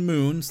 June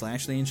Moon /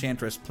 the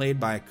Enchantress, played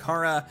by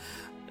Cara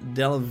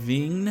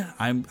Delevingne.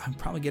 I'm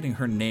probably getting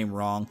her name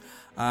wrong.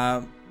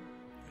 I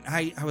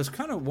was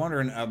kind of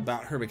wondering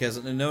about her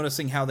because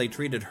noticing how they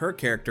treated her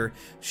character,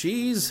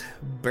 she's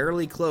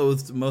barely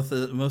clothed most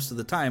of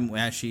the time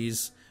as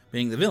she's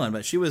being the villain,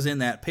 but she was in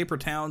that Paper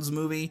Towns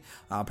movie,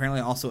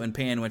 apparently also in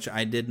Pan, which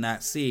I did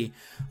not see.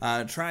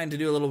 Trying to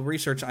do a little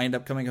research, I end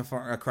up coming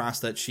across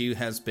that she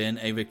has been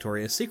a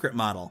Victoria's Secret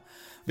model,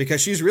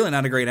 because she's really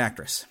not a great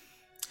actress.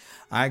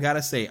 I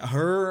gotta say,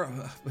 her,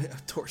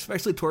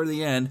 especially toward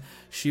the end,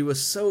 she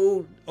was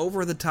so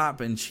over the top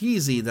and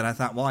cheesy that I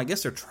thought, well, I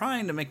guess they're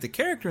trying to make the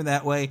character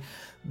that way,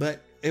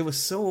 but it was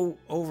so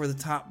over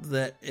the top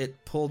that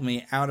it pulled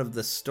me out of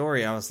the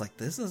story. I was like,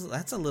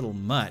 that's a little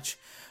much.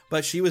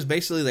 But she was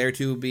basically there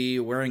to be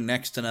wearing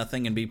next to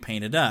nothing and be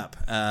painted up.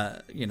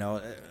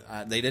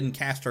 They didn't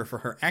cast her for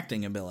her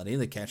acting ability.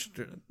 They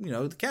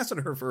casted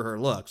her for her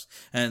looks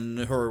and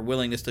her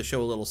willingness to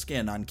show a little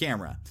skin on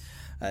camera.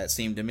 It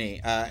seemed to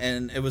me.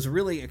 And it was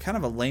really kind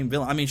of a lame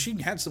villain. I mean,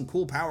 she had some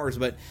cool powers,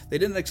 but they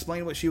didn't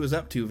explain what she was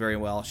up to very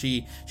well.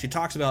 She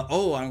talks about,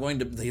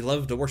 they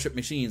love to worship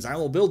machines. I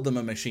will build them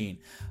a machine.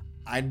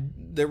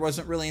 There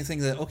wasn't really anything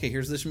that, okay,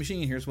 here's this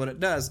machine, here's what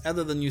it does,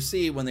 other than you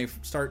see when they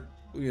start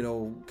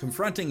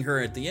confronting her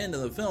at the end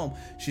of the film,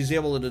 she's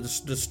able to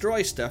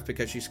destroy stuff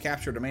because she's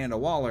captured Amanda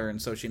Waller,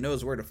 and so she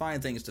knows where to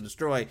find things to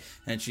destroy,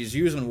 and she's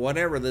using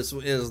whatever this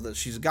is that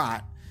she's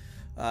got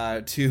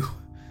to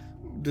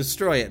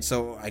destroy it.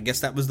 So I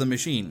guess that was the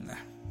machine.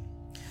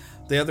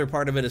 The other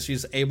part of it is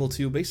she's able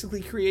to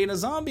basically create a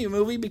zombie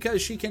movie because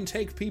she can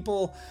take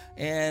people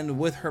and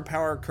with her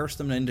power curse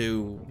them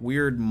into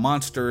weird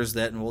monsters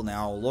that will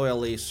now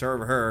loyally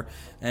serve her.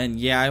 And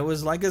yeah, it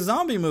was like a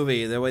zombie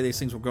movie the way these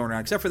things were going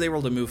around, except for they were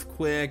able to move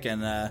quick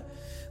and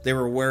they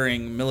were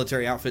wearing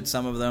military outfits,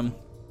 some of them.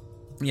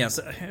 Yeah,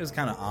 so it was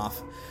kind of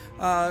off.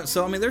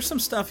 So I mean, there's some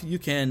stuff you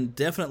can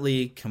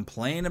definitely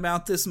complain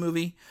about this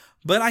movie,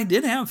 but I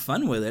did have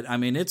fun with it. I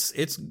mean, it's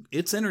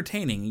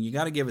entertaining. You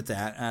got to give it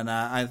that. And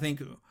I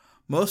think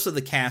most of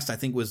the cast,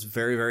 was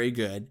very, very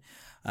good.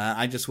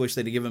 I just wish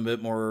they'd give him a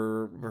bit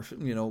more,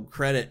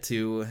 credit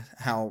to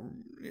how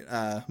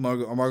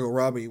Margot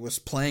Robbie was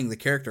playing the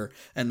character,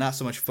 and not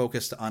so much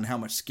focused on how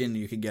much skin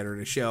you could get her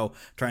to show,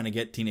 trying to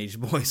get teenage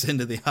boys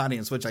into the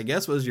audience, which I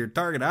guess was your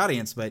target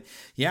audience. But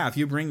yeah, if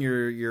you bring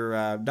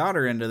your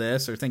daughter into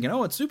this, or thinking,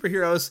 oh, it's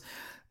superheroes,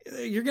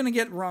 you're going to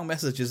get wrong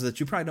messages that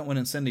you probably don't want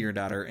to send to your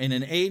daughter. In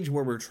an age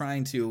where we're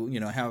trying to,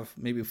 have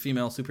maybe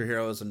female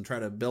superheroes and try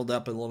to build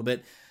up a little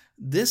bit,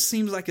 this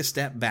seems like a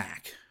step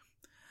back.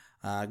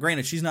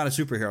 Granted, she's not a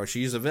superhero.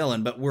 She's a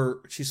villain, but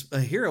she's a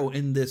hero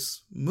in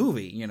this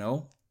movie,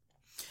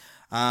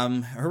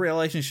 Her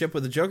relationship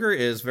with the Joker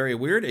is very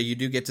weird. You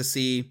do get to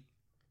see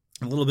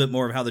a little bit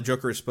more of how the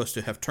Joker is supposed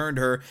to have turned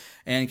her,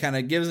 and kind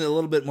of gives it a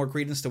little bit more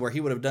credence to where he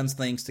would have done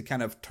things to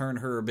kind of turn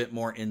her a bit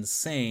more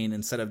insane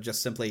instead of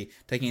just simply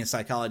taking a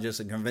psychologist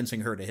and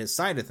convincing her to his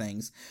side of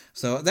things.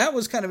 So that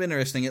was kind of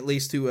interesting, at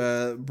least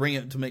to bring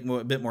it to make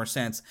a bit more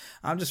sense.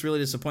 I'm just really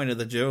disappointed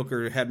the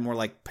Joker had more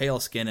like pale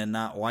skin and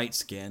not white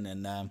skin,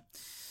 and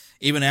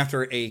even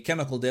after a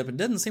chemical dip, it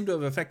didn't seem to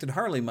have affected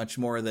Harley much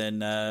more than,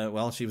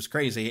 well, she was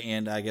crazy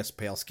and I guess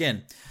pale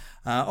skin.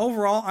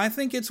 Overall, I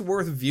think it's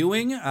worth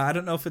viewing. I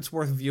don't know if it's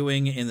worth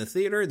viewing in the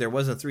theater. There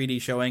was a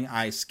 3D showing.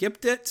 I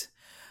skipped it.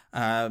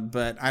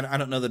 But I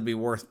don't know that it'd be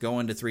worth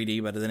going to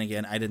 3D. But then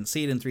again, I didn't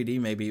see it in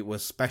 3D. Maybe it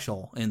was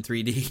special in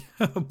 3D.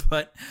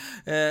 But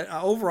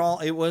overall,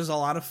 it was a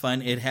lot of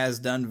fun. It has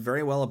done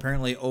very well,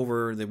 apparently,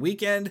 over the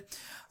weekend.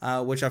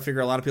 Which I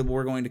figure a lot of people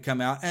were going to come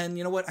out. And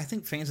you know what? I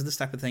think fans of this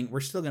type of thing,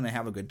 we're still going to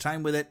have a good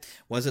time with it.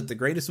 Was it the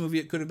greatest movie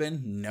it could have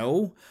been?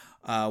 No.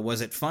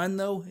 Was it fun,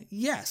 though?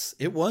 Yes,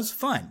 it was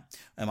fun.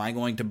 Am I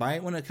going to buy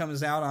it when it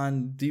comes out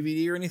on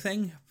DVD or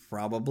anything?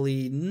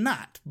 Probably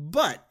not.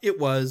 But it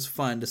was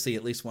fun to see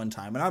at least one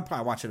time. And I'll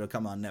probably watch it. It'll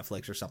come on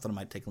Netflix or something. I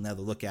might take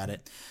another look at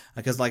it.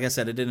 Because like I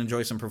said, I did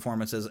enjoy some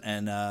performances.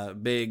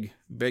 And big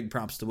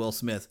props to Will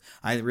Smith.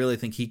 I really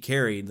think he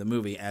carried the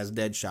movie as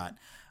Deadshot.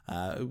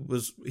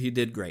 He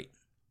did great.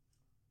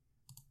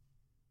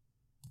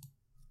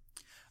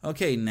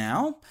 Okay,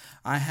 now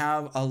I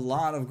have a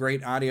lot of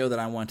great audio that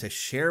I want to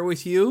share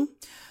with you.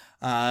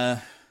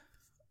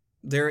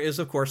 There is,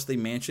 of course, the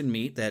mansion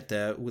meet that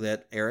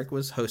Eric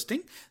was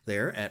hosting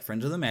there at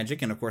Friends of the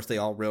Magic, and of course they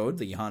all rode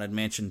the Haunted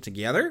Mansion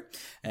together,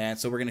 and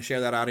so we're going to share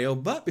that audio.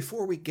 But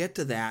before we get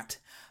to that,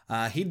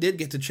 he did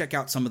get to check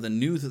out some of the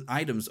new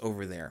items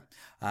over there.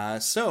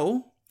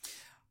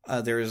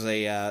 There's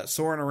a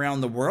Soaring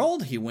Around the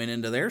World. He went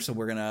into there, so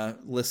we're going to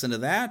listen to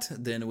that.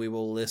 Then we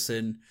will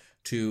listen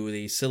to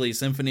the Silly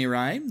Symphony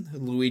ride,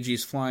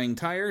 Luigi's Flying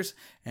Tires,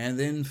 and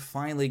then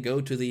finally go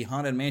to the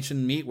Haunted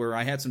Mansion meet where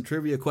I had some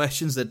trivia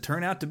questions that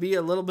turned out to be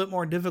a little bit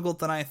more difficult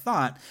than I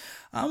thought.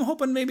 I'm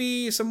hoping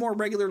maybe some more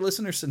regular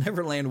listeners to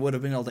Neverland would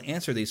have been able to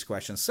answer these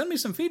questions. Send me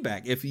some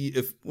feedback.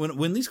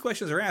 When these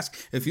questions are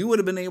asked, if you would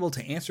have been able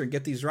to answer and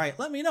get these right,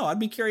 let me know. I'd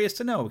be curious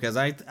to know, because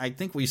I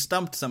think we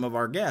stumped some of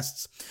our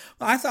guests.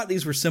 Well, I thought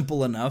these were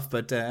simple enough,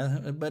 but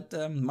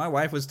my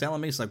wife was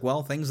telling me, it's like,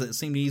 well, things that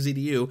seemed easy to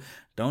you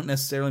don't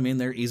necessarily mean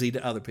they're easy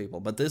to other people.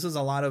 But this is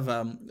a lot of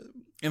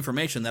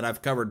information that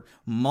I've covered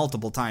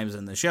multiple times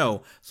in the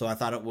show, so I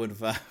thought it would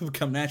have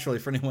come naturally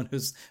for anyone who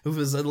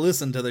has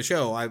listened to the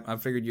show. I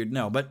figured you'd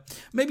know, but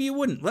maybe you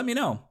wouldn't. Let me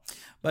know.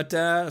 But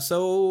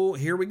so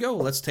here we go.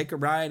 Let's take a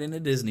ride in a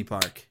Disney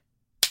park.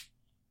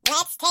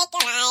 Let's take a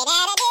ride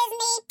at a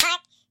Disney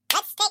park.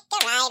 Let's take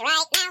a ride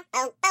right now.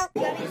 Oh, oh.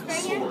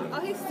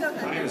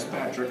 My name is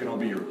Patrick, and I'll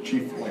be your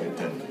chief flight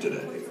attendant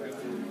today.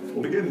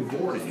 We'll begin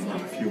boarding in a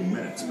few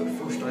minutes, but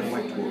first I'd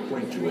like to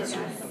acquaint you with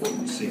some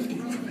important safety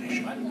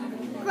information.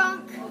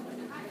 Gronk.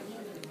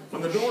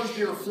 When the doors to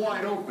your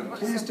flight open,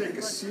 please take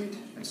a seat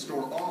and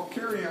store all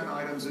carry-on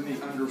items in the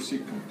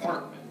underseat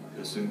compartment.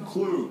 This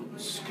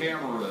includes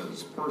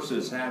cameras,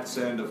 purses, hats,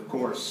 and, of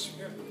course,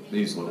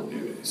 these little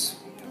beauties.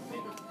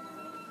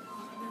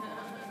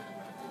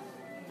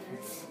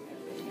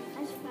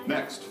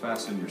 Next,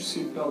 fasten your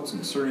seatbelts,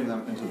 inserting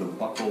them into the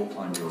buckle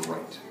on your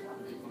right.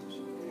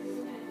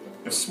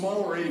 If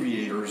smaller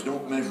aviators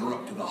don't measure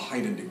up to the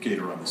height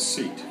indicator on the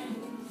seat,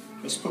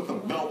 just put the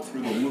belt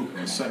through the loop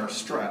in the center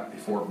strap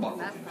before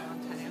buckling.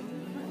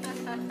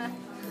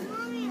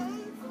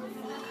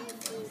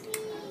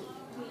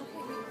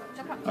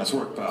 Nice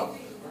work, pal.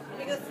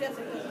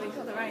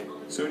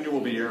 Soon you will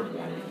be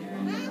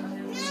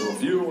airborne. So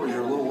if you or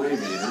your little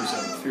aviators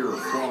have a fear of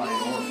flying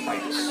or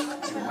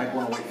heights, you might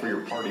want to wait for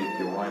your party at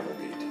the arrival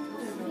gate.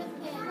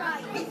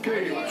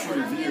 Okay, let's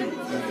review.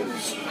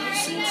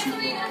 Seats, you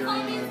will carry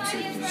on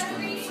safety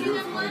string, fear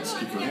of heights,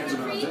 keep your hands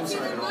and arms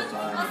inside at all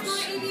times.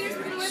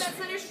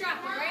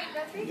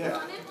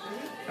 Yeah.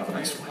 Have a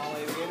nice one.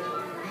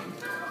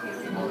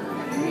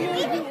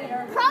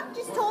 Prop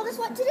just told us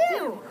what to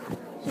do.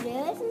 Should we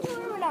listen to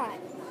him or not?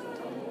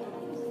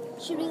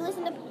 Should we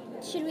listen to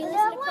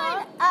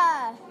Prop?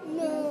 No.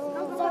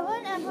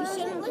 We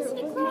shouldn't listen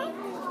to Prop?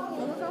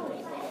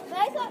 But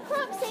I thought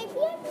Prop saved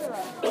the Emperor.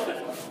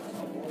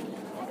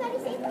 I thought he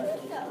saved the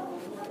Emperor.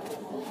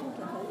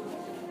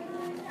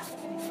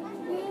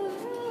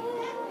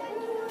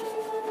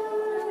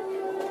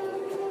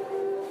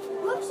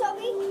 Look,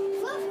 Shelby.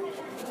 Look.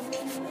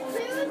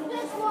 Choose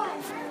this one.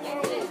 There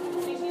it is.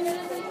 Make sure you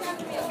don't sit across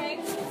from me, okay?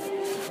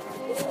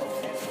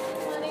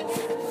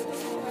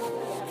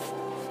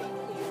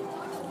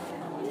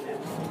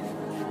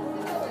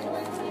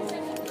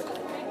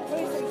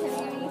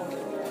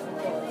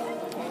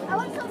 I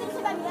want something to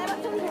back there. I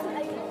want something to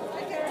back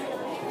there.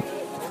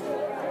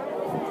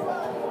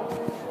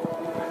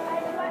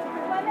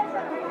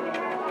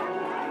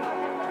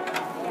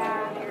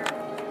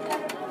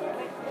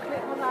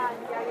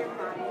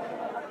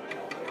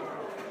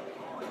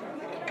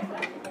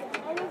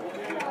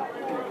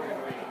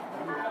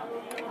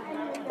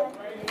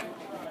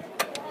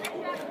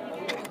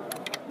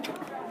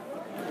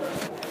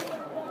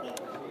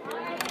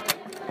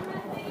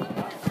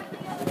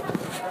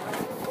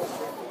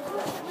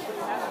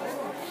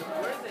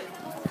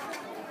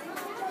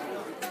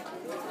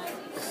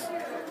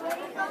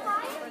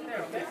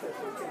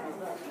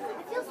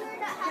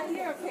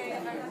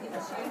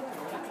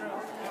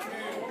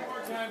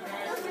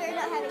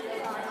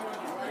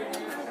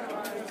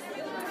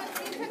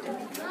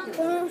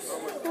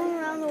 Going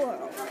around the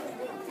world.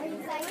 Are you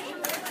excited?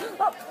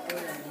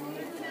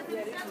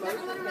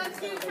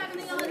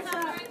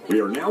 We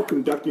are now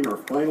conducting our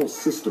final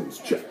systems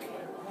check.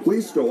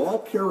 Please stow all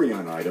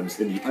carry-on items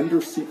in the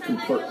under-seat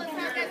compartment.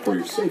 For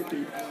your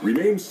safety,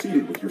 remain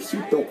seated with your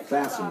seatbelt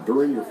fastened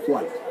during your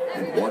flight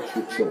and watch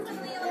your children.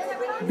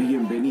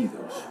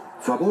 Bienvenidos.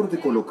 Favor de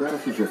colocar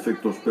sus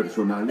efectos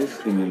personales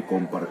en el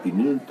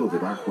compartimiento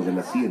debajo del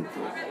asiento.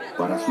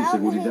 Para su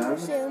seguridad,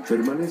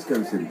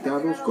 permanezcan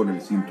sentados con el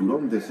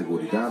cinturón de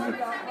seguridad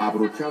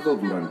abrochado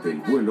durante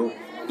el vuelo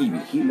y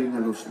vigilen a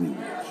los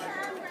niños.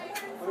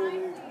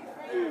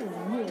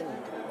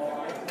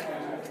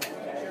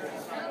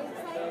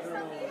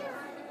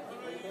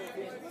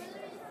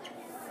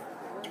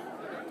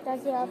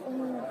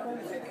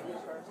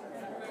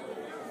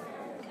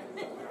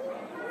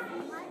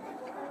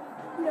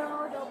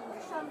 No, don't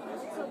show me.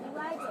 So you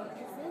ride it.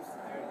 Is this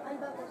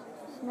unbuckled?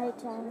 It's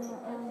nighttime.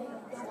 Alright?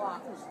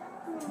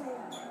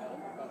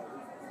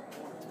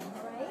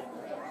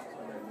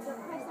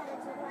 Don't press that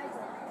until it rides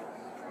it.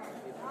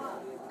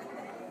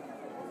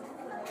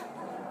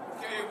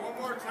 Okay, one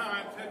more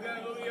time. Take that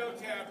little yo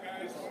tap,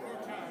 guys. One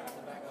more time.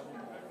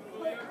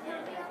 Little yo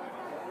tap.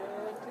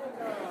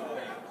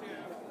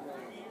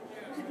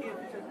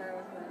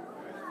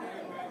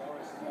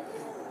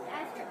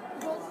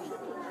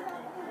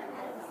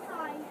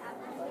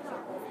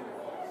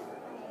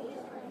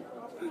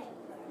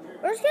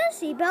 Where's got a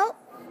seatbelt?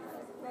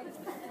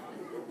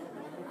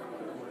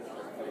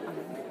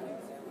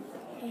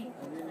 Okay.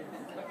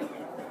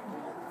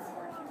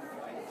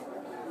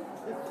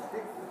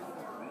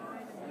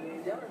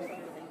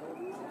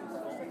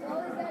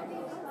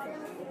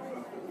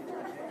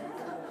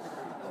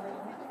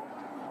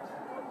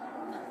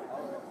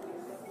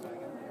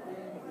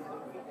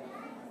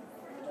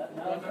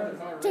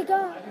 Take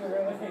off.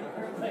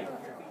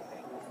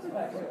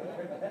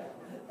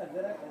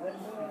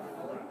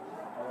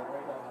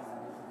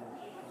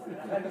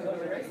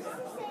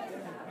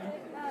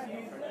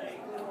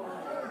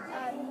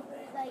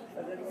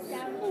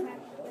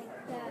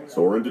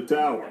 Soar into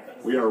tower.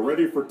 We are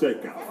ready for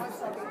takeoff.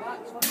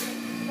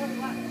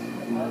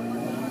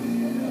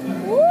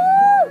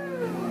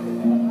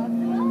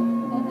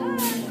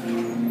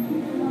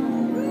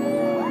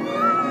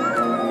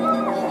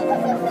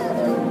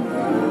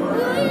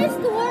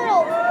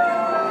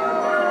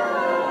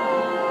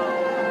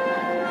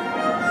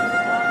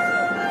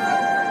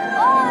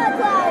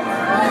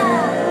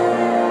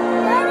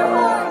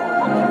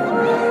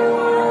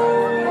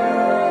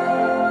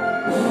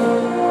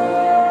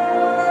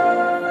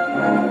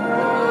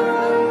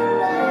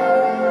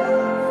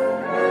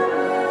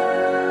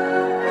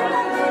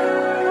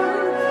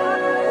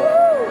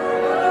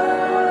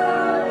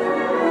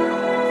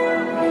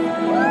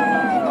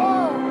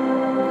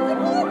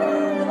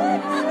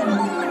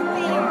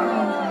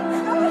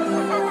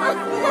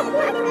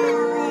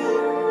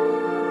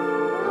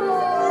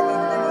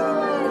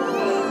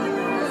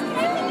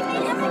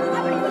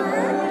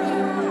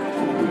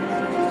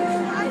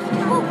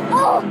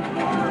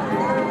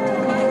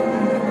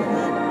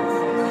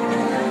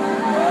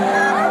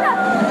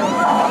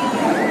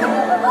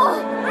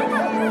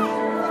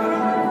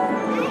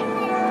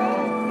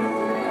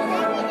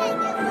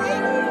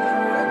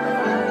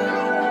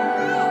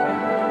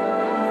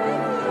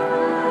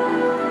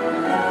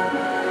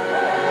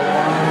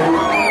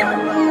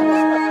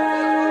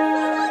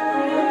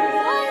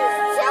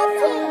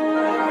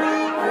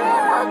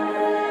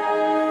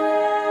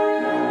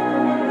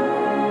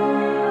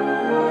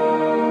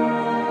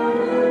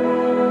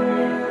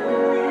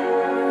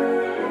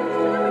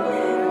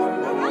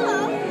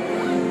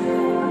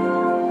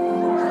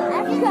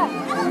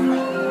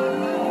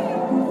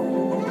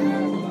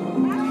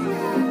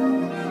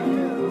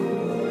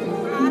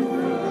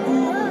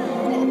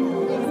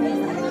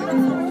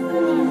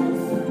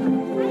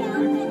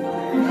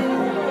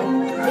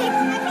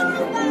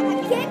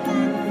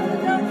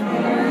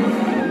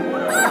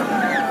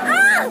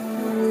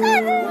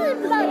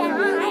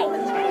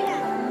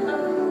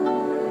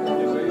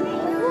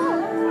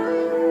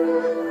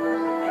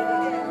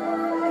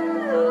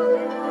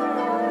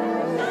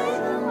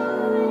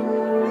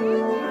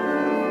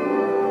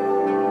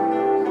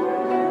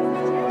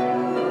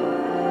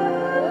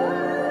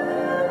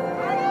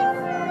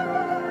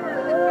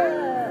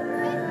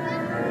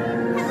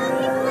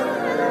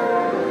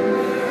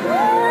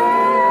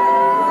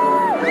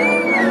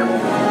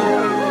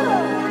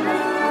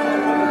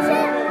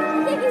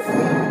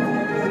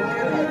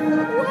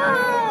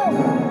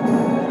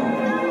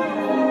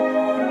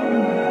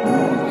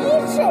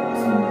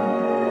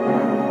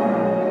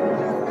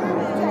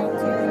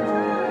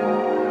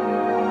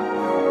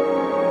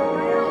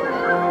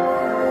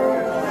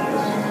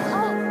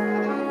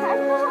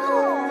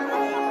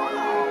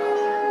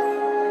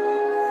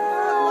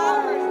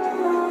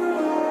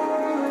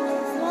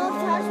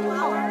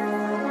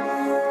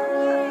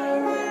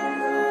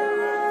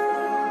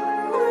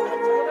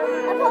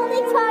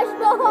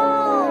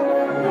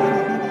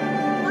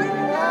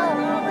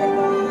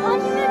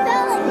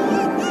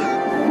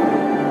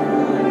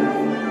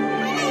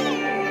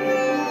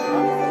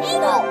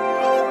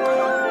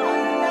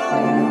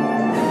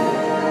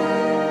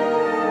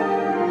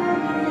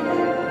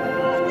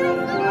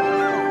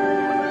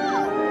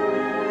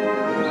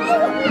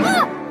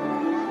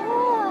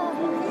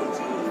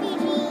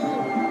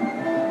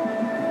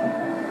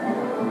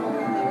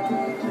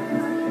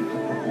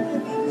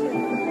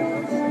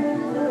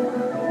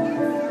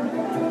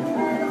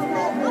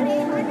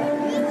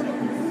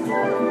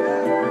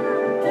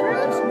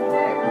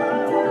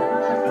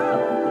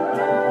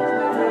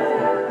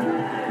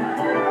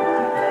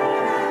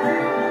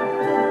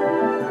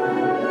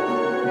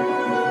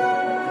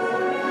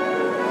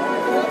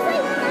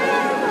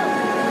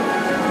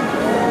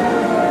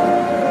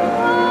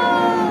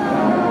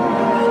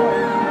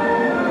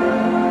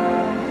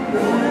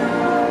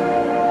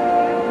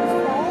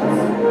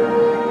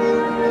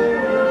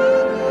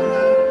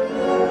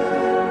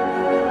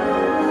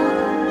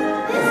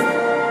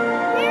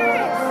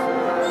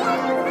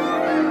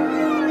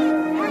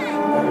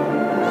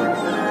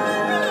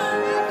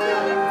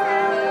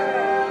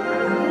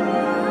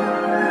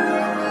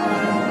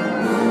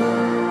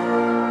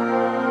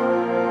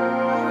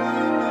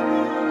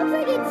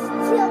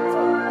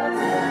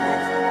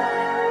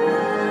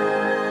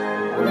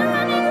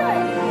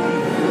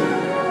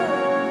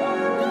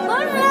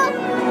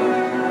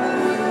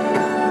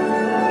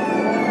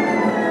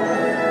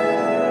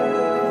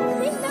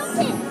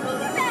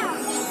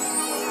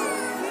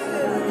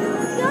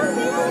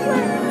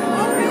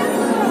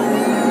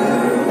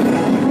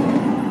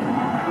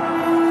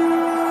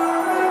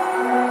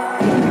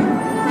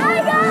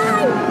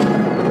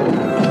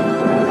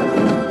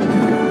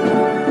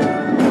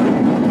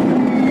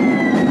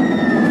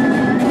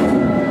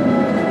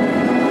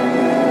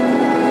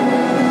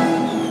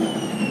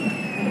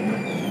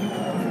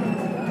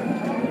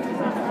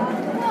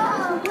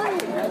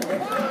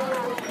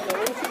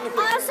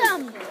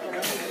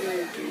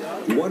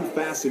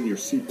 Fasten your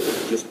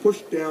seatbelt. Just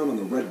push down on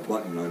the red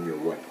button on your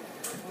way.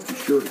 Be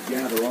sure to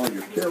gather all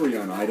your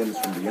carry-on items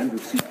from the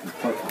underseat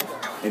compartment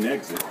and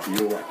exit to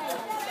your right.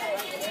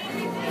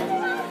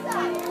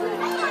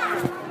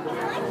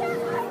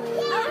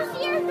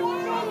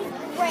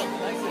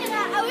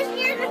 I was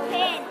near the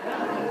pin.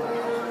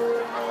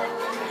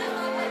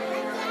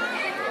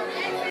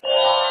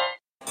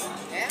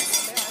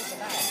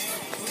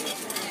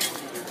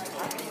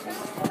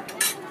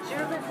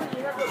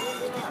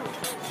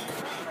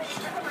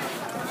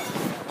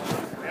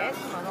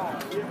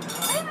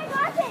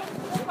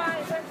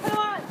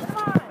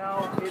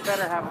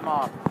 Better have them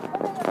off.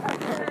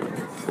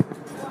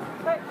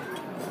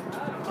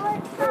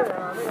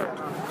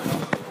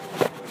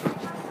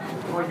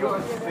 For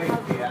your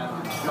safety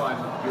and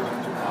enjoyment during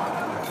the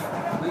party,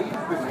 please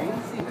remain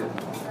seated.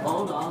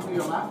 Hold on to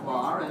your lap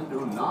bar and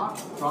do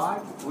not try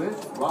to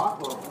twist,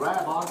 rock, or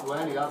grab onto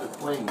any other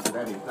swings at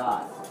any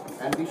time.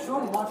 And be sure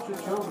to watch your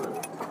children.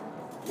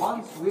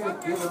 Once we are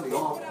given the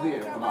all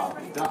clear from our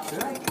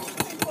conductor,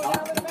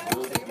 concerts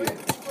will begin.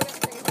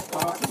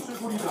 Para su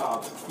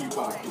seguridad y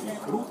para que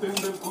disfruten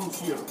del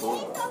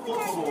concierto,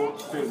 por favor,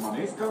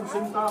 permanezcan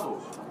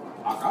sentados,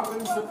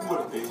 agárrense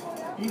fuerte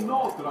y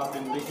no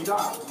traten de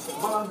girar,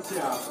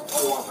 balancear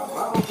o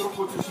agarrar otro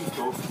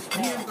cochecito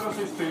mientras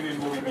estén en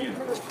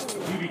movimiento.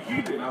 Y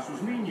vigilen a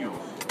sus niños.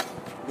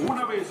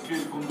 Una vez que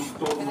el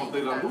conductor nos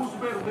dé la luz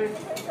verde,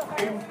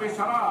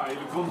 empezará el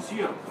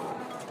concierto.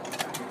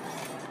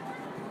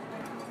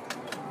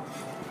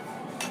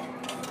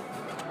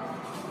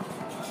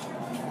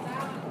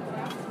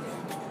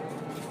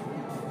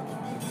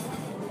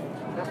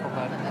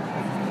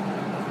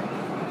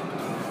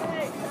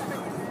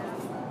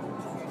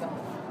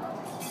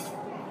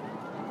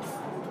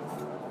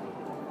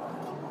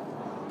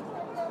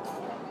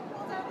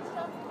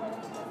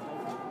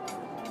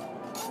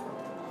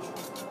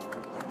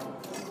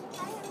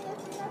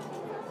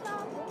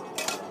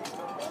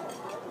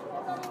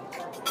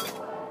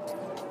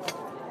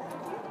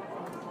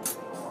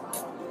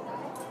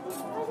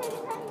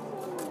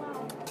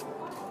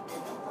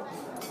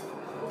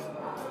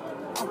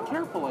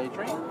 Careful,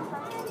 Adrian.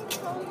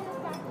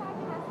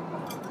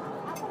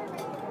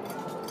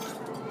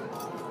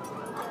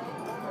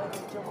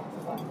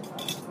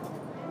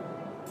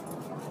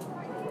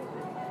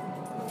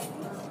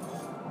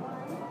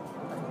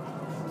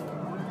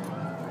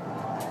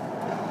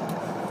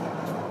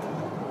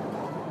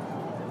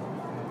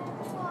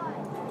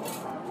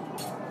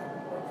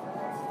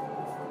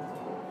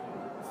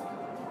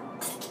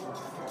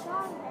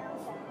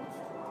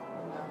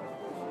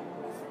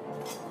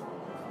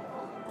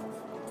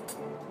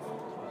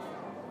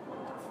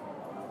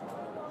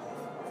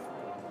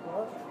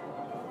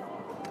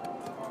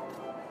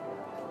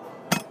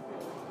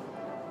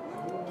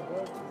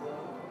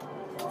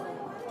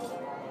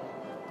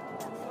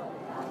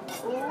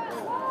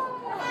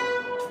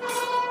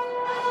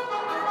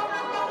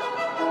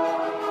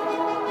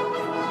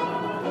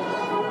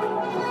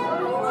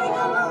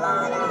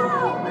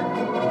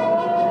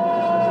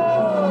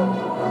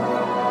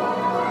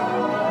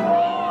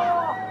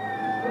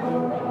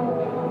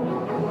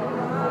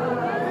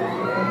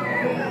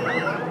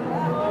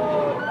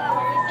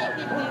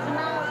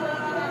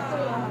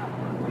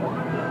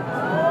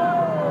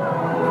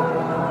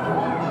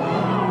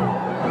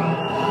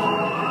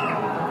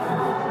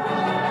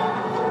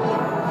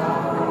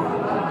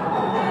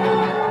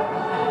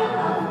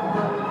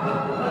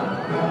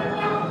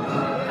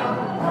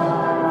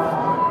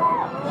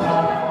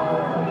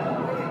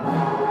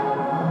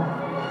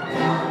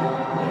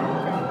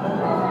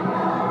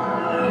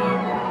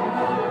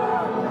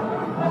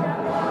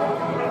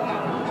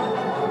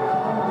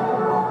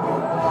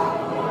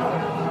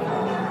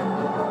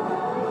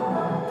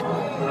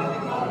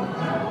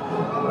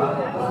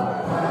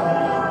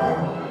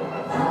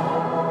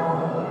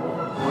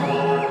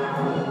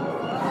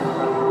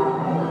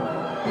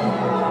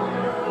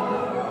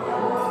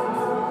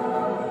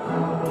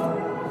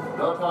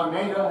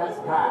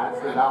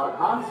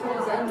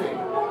 gospel's ending.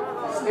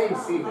 Stay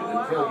seated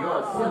until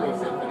your silly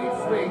symphony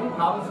swing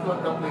comes to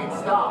a complete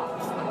stop.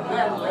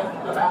 Then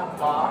lift the back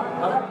bar,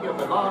 collect your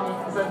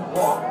belongings, and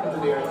walk to the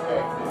nearest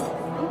exit.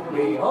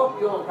 We hope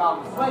you'll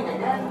come swing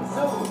again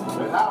soon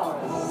with our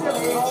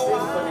silly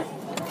symphony.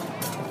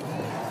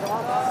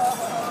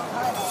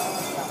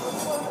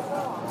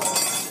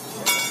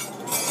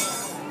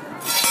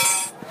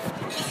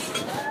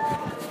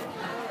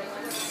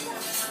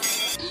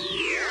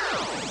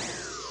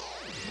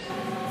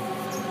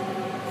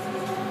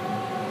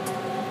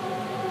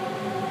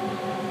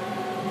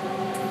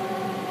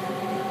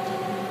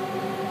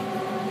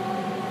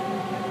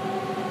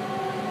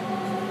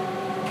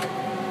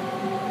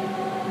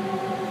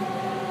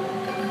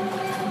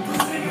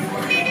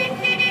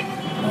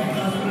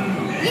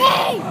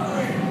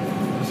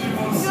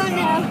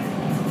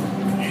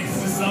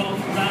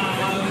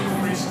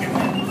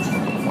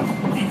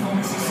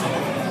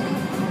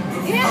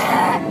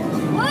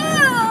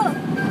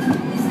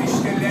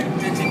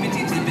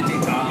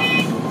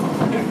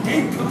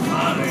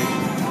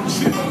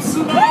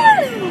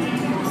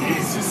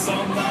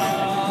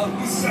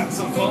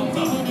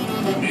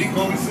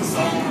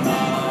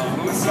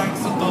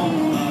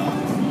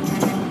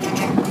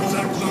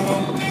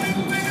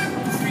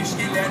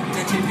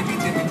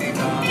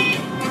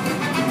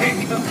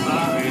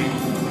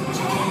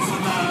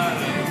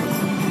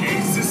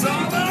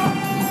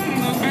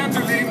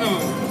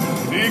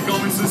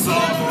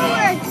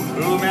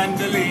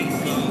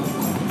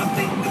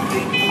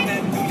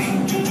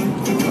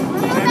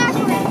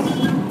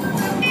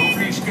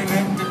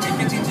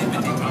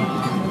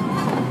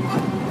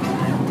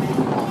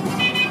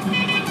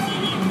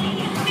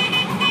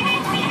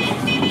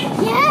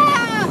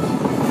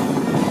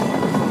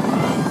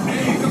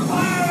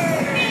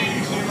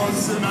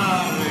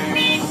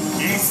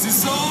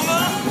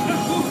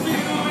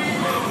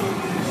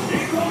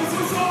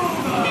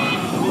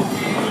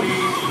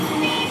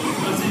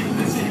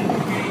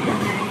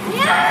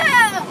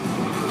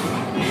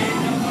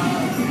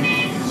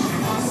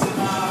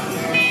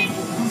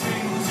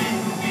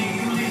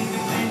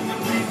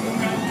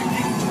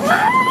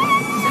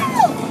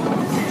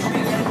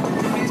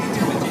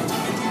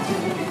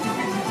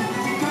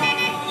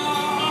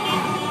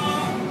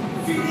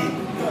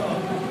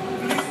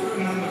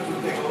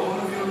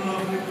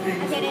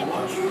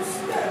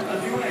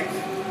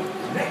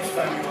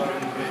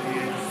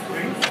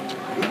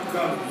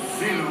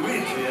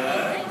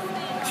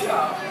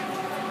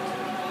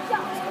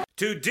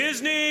 To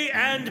Disney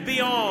and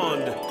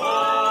beyond.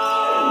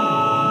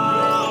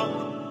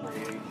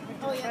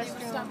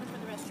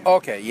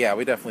 Okay, yeah,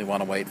 we definitely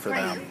want to wait for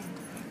them.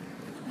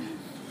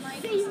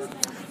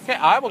 Okay,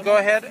 I will go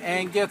ahead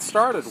and get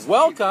started.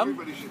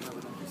 Welcome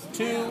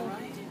to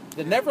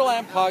the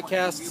Neverland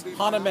Podcast's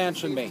Haunted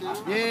Mansion Me.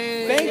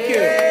 Yay. Thank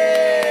you.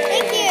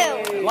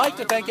 Thank you. I'd like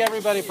to thank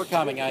everybody for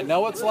coming. I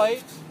know it's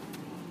late,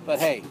 but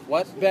hey,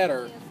 what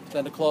better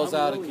than to close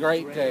out a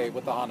great day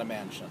with the Haunted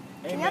Mansion?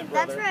 Yep,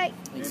 that's right.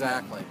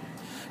 Exactly.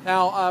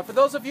 Now, for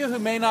those of you who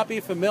may not be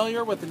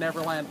familiar with the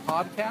Neverland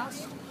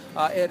Podcast,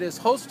 it is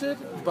hosted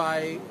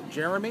by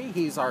Jeremy.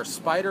 He's our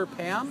Spider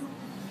Pan.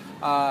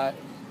 I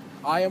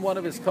am one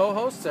of his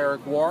co-hosts,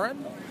 Eric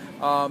Warren.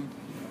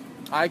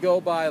 I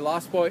go by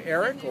Lost Boy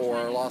Eric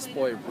or Lost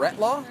Boy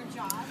Retlaw.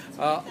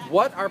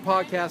 What our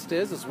podcast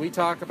is we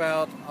talk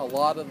about a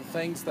lot of the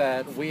things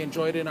that we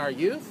enjoyed in our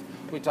youth.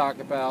 We talk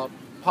about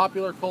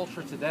popular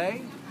culture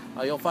today.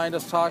 You'll find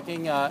us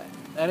talking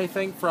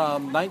anything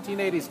from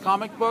 1980s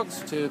comic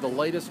books to the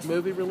latest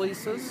movie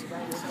releases,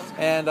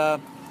 and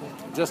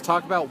just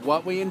talk about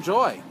what we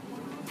enjoy.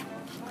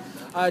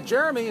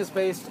 Jeremy is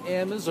based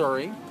in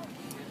Missouri,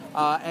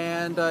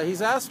 and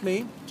he's asked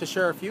me to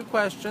share a few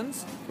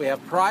questions. We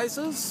have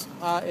prizes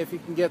if you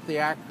can get the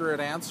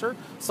accurate answer.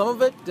 Some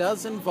of it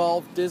does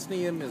involve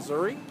Disney in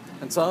Missouri,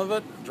 and some of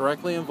it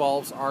directly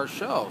involves our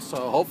show.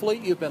 So hopefully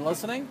you've been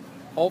listening.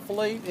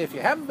 Hopefully, if you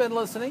haven't been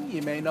listening,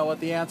 you may know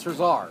what the answers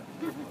are.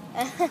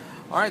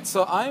 All right,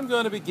 so I'm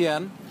going to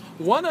begin.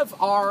 One of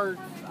our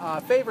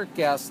favorite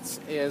guests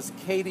is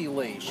Katie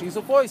Lee. She's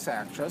a voice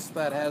actress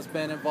that has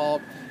been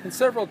involved in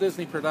several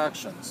Disney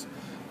productions,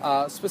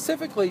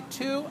 specifically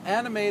 2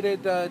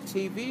 animated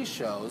TV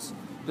shows.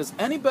 Does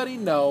anybody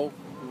know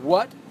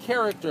what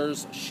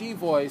characters she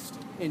voiced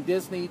in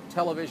Disney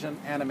television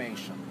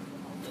animation?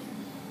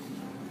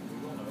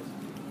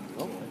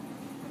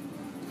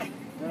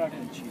 They're not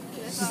going to cheat.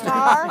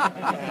 Star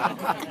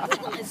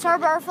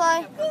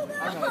Barfly.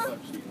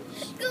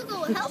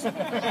 Google, help.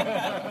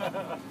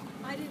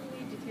 I didn't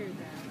need to hear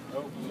that.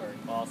 Oh, sorry.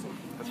 Awesome.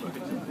 That's what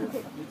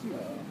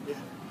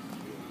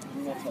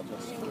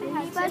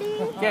Anybody?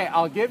 Okay,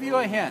 I'll give you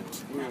a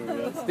hint.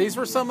 These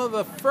were some of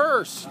the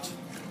first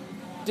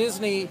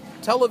Disney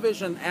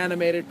television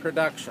animated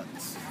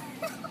productions.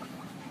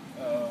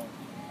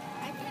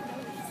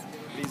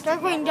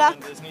 Darkwing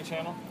Duck. Disney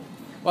Channel?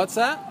 What's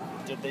that?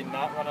 Did they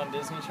not run on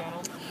Disney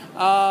Channel?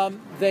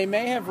 They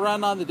may have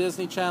run on the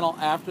Disney Channel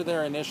after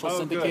their initial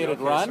syndicated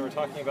good. Okay, run. So we're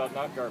talking about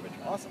not garbage.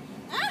 Awesome.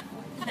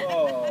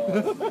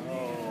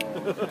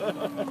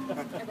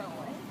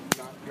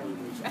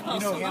 You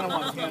know Hannah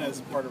Montana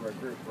is part of our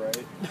group,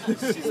 right?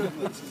 She's in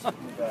the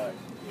back.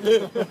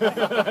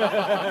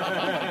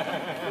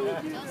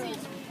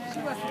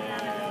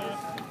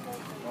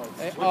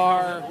 They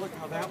are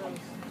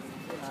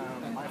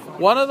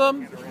one of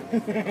them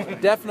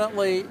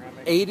definitely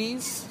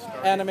 80s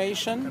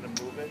animation.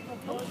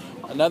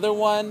 Another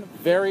one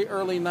very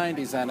early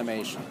 90s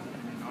animation.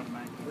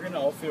 We're gonna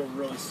all feel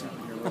really stupid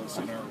here really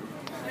soon, aren't we?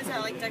 Is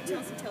that like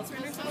DuckTales and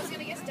Tailspin? I was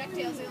gonna guess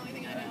DuckTales, the only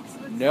thing I know.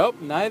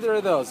 Nope, neither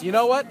of those. You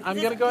know what? I'm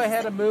going to go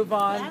ahead and move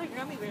on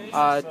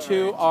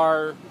to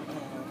our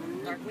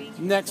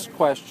next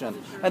question.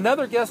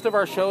 Another guest of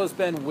our show has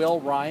been Will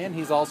Ryan.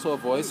 He's also a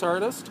voice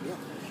artist.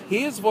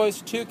 He has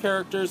voiced 2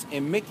 characters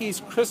in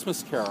Mickey's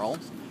Christmas Carol,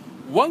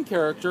 one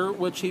character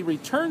which he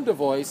returned to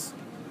voice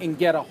in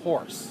Get a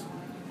Horse.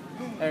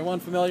 Everyone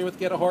familiar with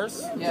Get a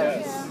Horse?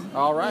 Yes.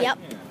 All right. Yep.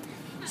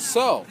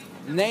 So,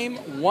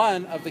 name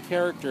one of the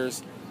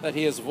characters that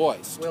he has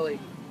voiced. Willie.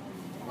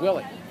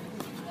 Willie.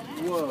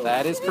 Whoa.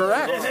 That is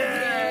correct.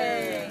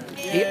 Yay.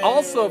 He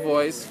also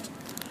voiced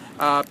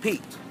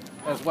Pete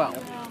as well.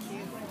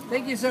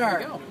 Thank you,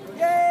 sir.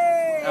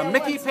 Yay!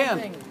 Mickey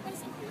Penn.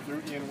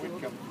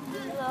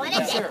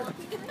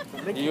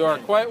 You are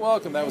quite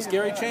welcome. That was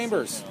Gary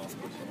Chambers.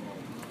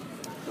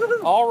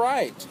 All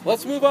right.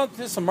 Let's move on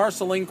to some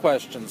Marceline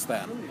questions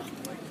then.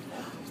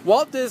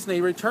 Walt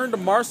Disney returned to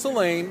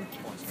Marceline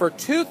for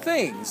 2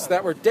 things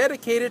that were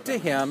dedicated to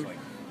him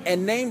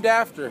and named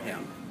after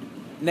him.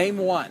 Name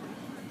one.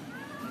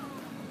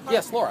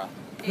 Yes, Laura.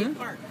 A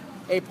park.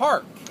 A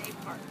park. A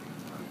park.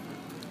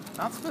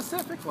 Not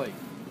specifically.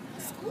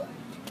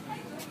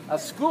 A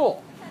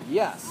school.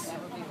 Yes.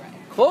 That would be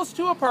right. Close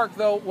to a park,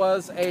 though,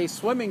 was a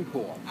swimming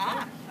pool.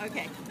 Ah,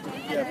 okay.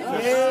 Yay,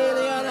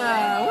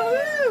 Leona!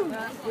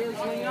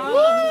 Woohoo!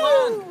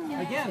 Woo!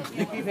 Again,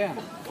 Mickey Penn.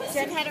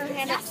 Jen had her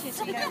hand up too,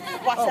 so you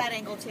gotta watch that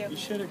angle too. You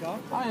should have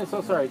gone. I am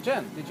so sorry.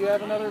 Jen, did you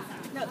have another?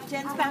 No,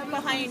 Jen's back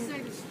behind.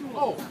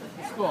 Oh,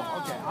 school.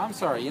 Okay, I'm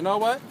sorry. You know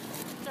what?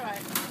 It's all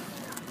right.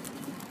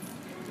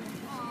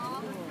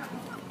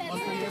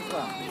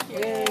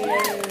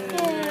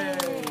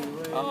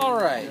 All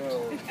right.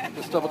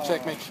 Just double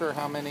check, make sure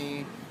how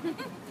many.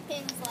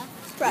 Pins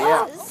left.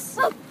 Yes.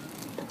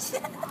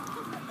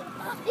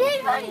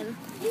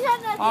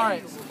 All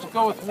right. We'll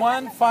go with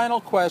one final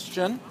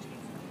question.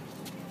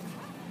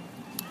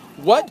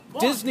 What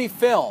Disney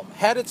film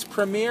had its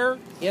premiere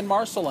in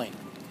Marceline?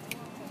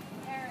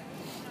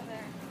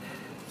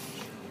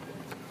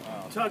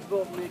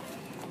 Tugboat Mickey.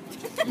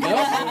 No.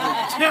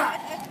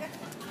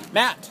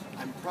 Matt.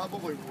 I'm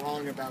probably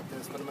wrong about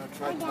this, but I'm going to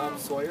try Tom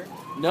Sawyer.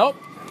 Nope.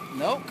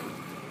 Nope.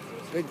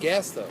 Good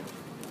guess, though.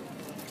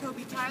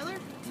 Toby Tyler?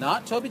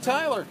 Not Toby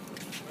Tyler.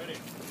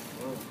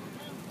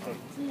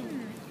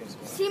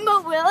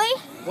 Steamboat Willie?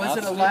 Was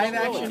it a Not live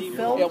Steamboat action Willie.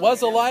 film? It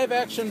was a live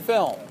action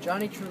film.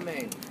 Johnny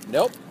Tremaine.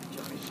 Nope.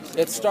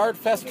 It starred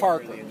Fess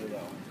Parker.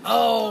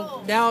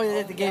 Oh, now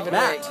they gave it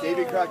Matt. away.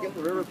 Davy Crockett,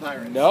 The River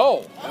Pirates.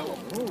 No.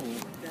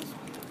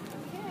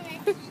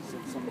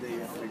 Someday you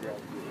have to figure out.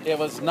 It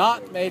was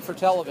not made for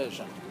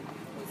television.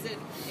 Was it?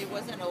 It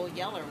wasn't Old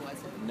Yeller, was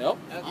it? Nope.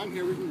 I'm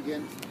here, we can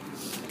begin.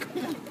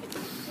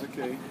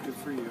 Okay, good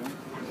for you.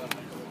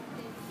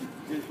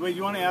 Wait,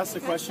 you want to ask the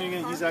question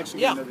again? He's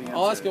actually Yeah, going to know the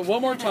answer. I'll ask it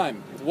one more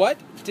time. What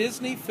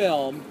Disney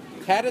film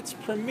had its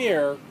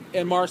premiere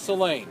in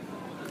Marceline?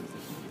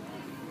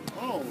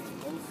 Oh,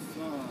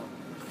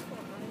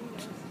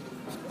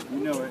 you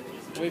know it.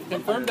 We've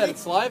confirmed that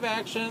it's live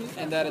action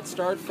and that it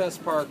starred Fess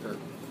Parker.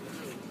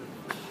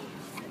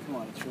 Come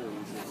on, it's really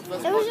easy. It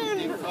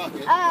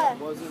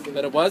was in,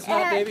 But it was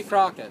not Davy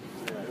Crockett.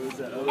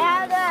 it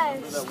had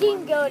a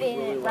steamboat in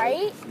it,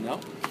 right? No.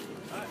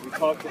 We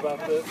talked about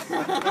this.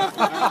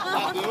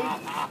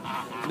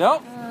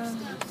 Nope.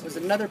 Was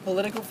it another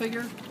political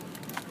figure?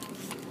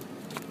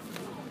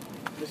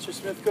 Mr.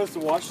 Smith goes to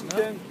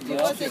Washington. It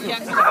wasn't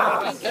Young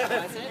Mr. Lincoln,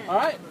 was it? All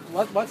right.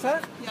 What's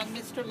that? Young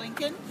Mr.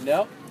 Lincoln?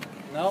 Nope.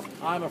 Nope.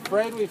 I'm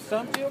afraid we've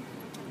stumped you.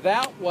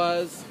 That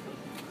was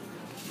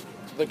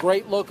The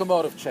Great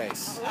Locomotive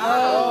Chase.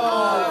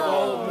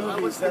 Oh,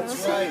 movies,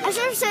 that's right. I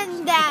should have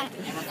said that.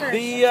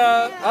 The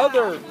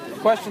other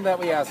question that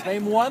we asked,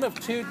 name one of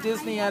 2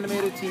 Disney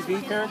animated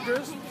TV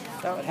characters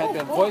that had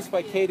been voiced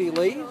by Katie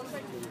Lee.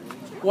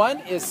 One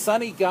is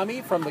Sonny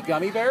Gummy from the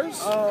Gummy Bears.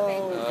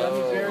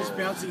 Gummy bears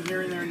bouncing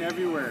here and there and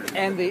everywhere.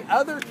 And the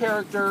other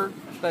character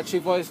that she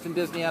voiced in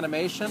Disney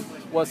animation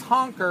was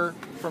Honker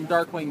from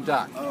Darkwing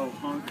Duck. Oh,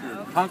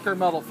 Honker. Honker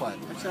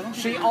Muddlefoot.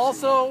 She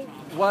also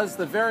was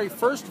the very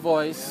first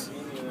voice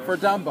for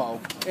Dumbo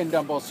in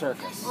Dumbo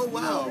Circus. Oh,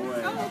 wow.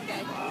 Oh,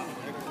 okay.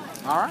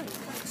 All right.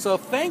 So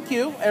thank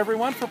you,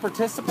 everyone, for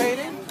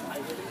participating.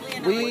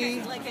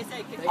 We Like I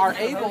said, could are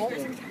you- able...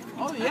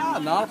 Oh, yeah,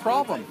 not a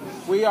problem.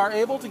 We are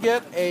able to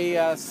get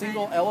a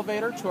single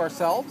elevator to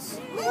ourselves.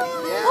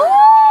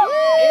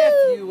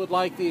 If you would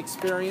like the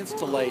experience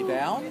to lay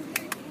down,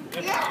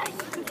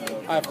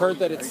 I've heard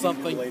that it's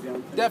something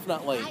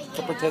definitely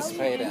to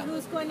participate in.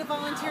 Who's going to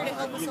volunteer to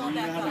help us all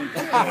back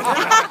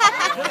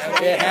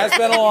up? It has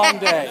been a long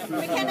day.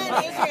 McKenna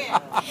and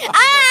Adrian.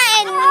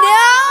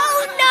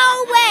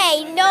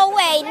 No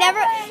way. Never.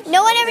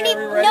 No one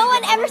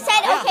ever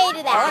said okay to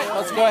All that. right,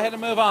 let's go ahead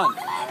and move on.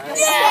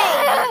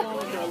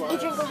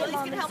 Adrian, go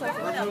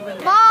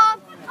get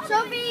Mom.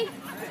 Sophie.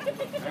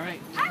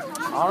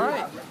 All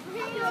right.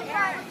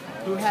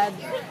 Who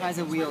has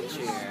a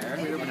wheelchair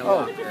and a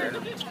Oh.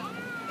 walker?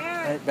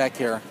 Right back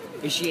here.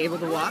 Is she able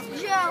to walk?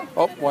 Joe.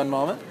 Oh, one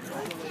moment.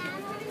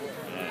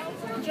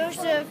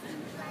 Joseph.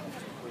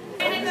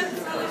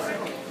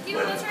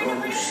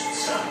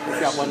 We've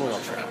got one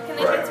wheelchair.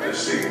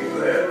 Practicing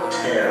their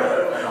terror.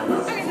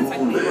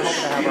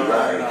 Foolish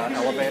delight.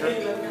 Elevator.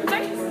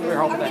 We're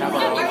hoping to have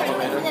our own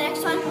elevator. The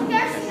next one.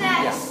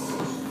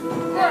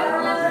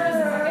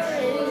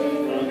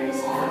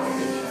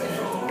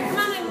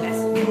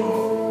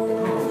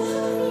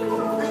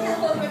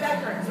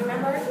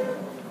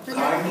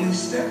 Kindly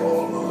step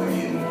all the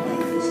way in,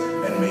 please,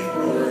 and make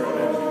room for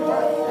them.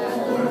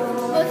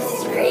 Oh, this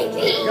is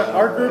creepy.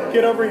 Our group,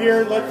 get over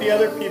here and let the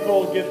other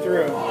people get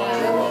through.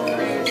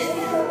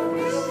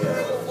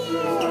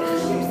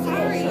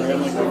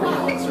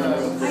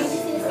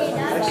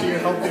 Actually, you're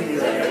helping me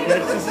right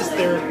now. This is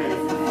therapy.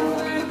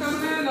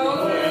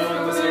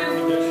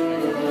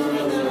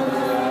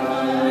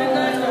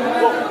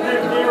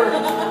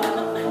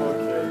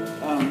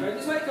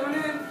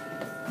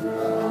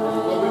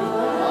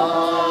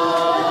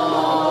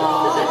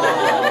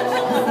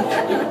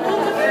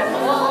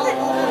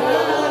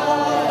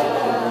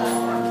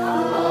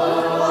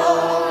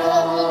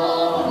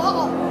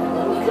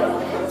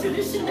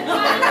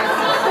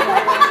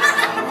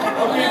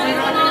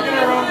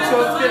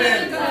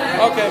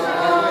 Okay.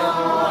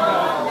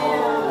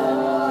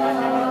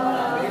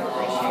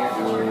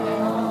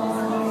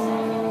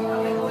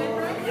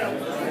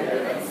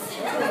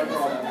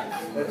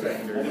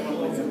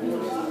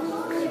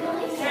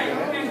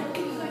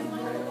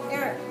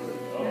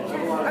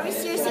 Are we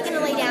seriously gonna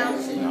lay down?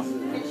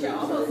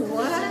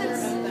 What?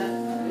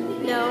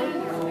 No.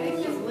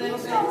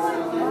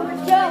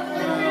 Joe.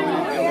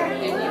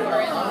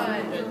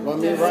 Want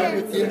me to ride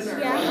with you?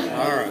 Yeah.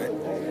 All right.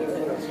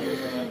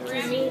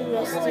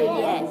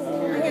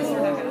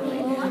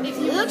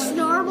 It looks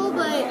normal,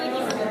 but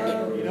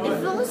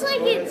it feels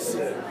like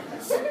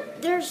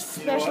there's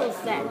special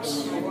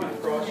effects.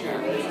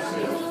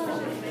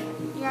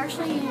 You're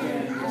actually You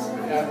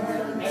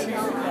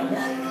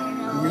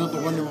know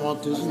the one in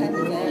Walt Disney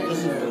World? This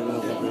is an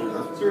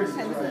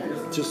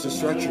elevator. Just a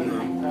stretching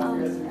room.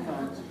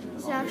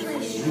 it's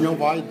actually You know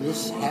why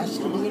this has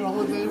to be an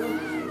elevator?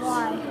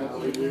 why?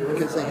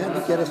 Because they had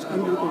to get us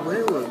under the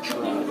railroad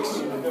tracks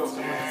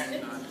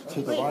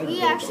to the We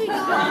library. actually go on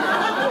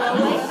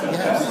the railway.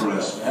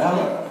 Empress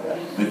Pallor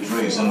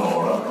betrays an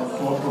aura of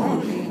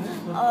foreboding,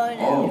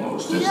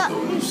 almost as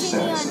though you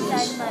sense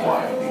this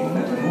quieting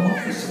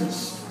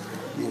metamorphosis.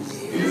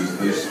 Is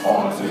this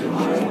haunted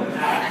room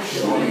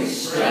actually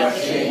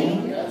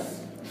stretching?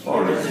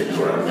 Or is it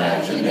your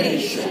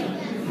imagination?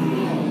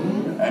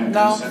 And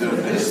consider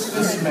this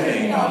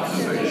dismaying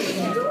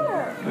observation.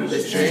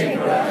 This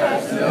chamber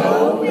has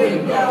no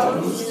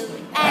windows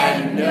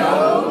and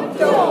no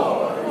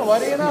door. Well, what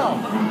do you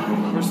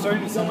know? We're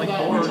starting to sound like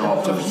bored.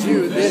 To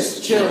pursue this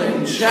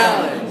chilling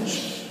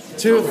challenge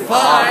to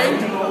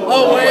find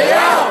a way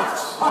out.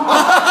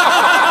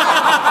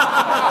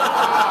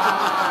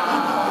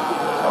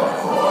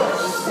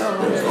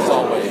 There's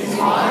always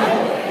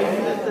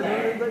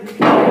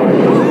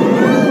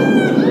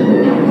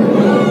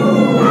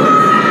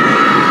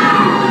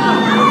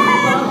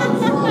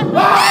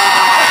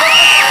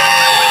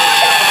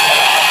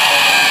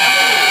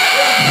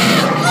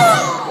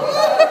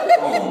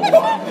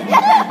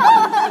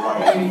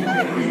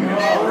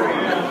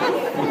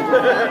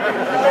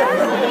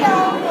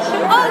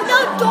Oh, no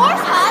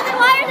doors, huh? Then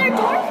why are there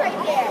doors right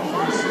there?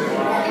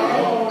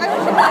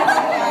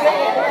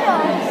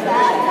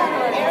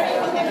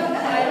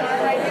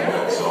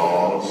 Let's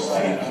all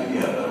stay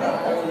together.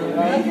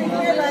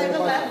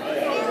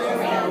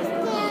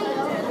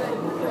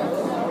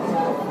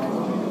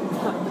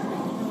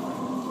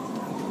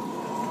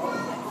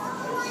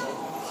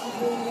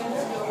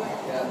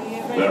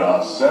 There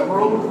are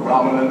several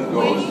prominent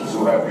ghosts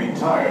who have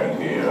retired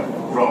here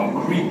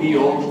from creepy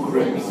old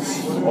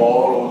crypts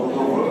all over the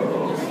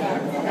world.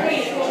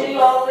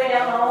 All the way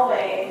down the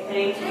hallway.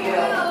 Thank you.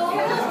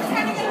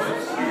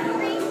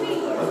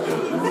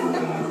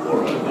 For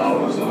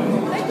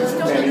 1,000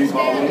 many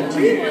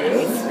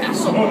volunteers.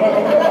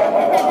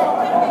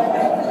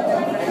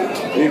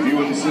 If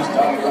you insist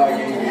on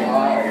lagging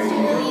behind, Do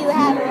you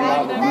have a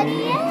ride with that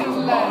yet?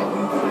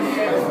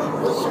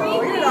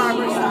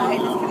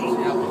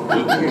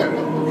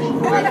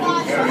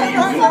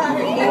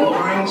 the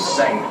alluring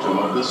sanctum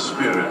of the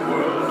spirit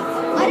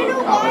world. I don't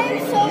know why I'm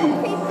so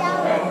creeped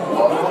out.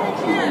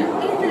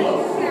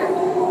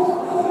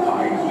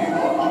 Kindly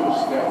watch your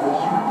step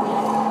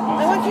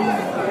as you go.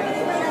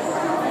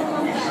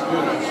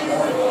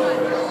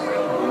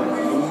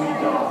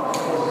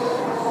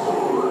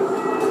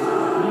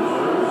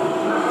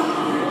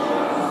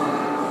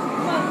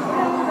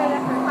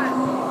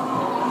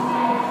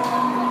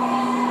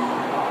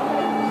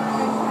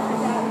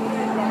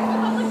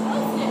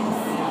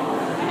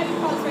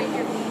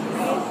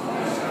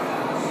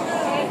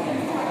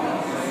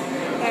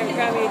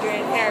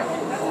 Adrian, here.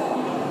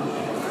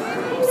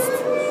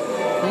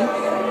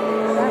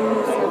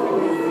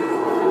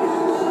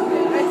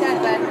 Right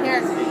that bed,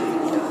 here.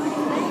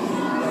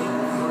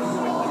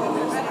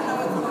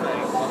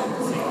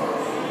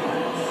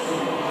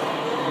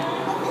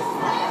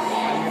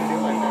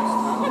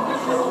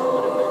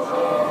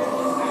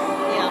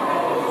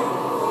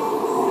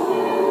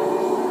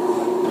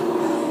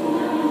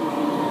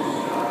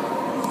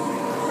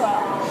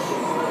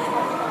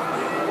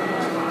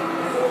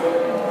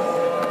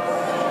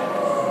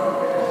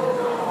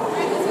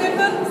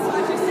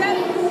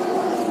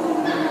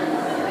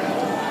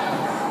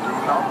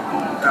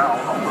 Down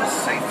on the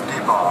safety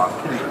bar,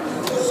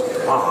 please.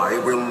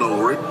 I will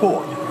lower it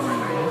for you.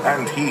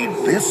 And heed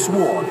this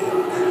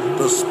warning.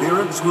 The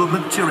spirits will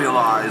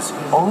materialize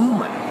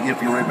only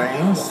if you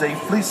remain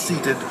safely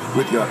seated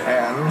with your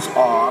hands,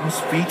 arms,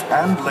 feet,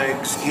 and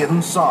legs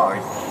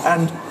inside.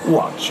 And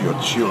watch your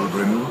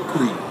children,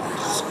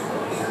 please.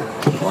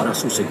 Para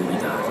su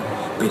seguridad,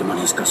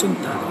 permanezca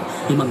sentado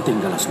y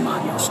mantenga las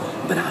manos,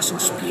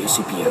 brazos, pies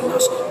y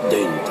piernas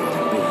dentro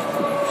del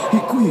vehículo. Y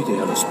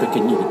cuide a los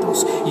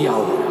pequeñitos. Y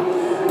ahora,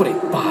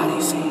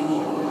 prepárese.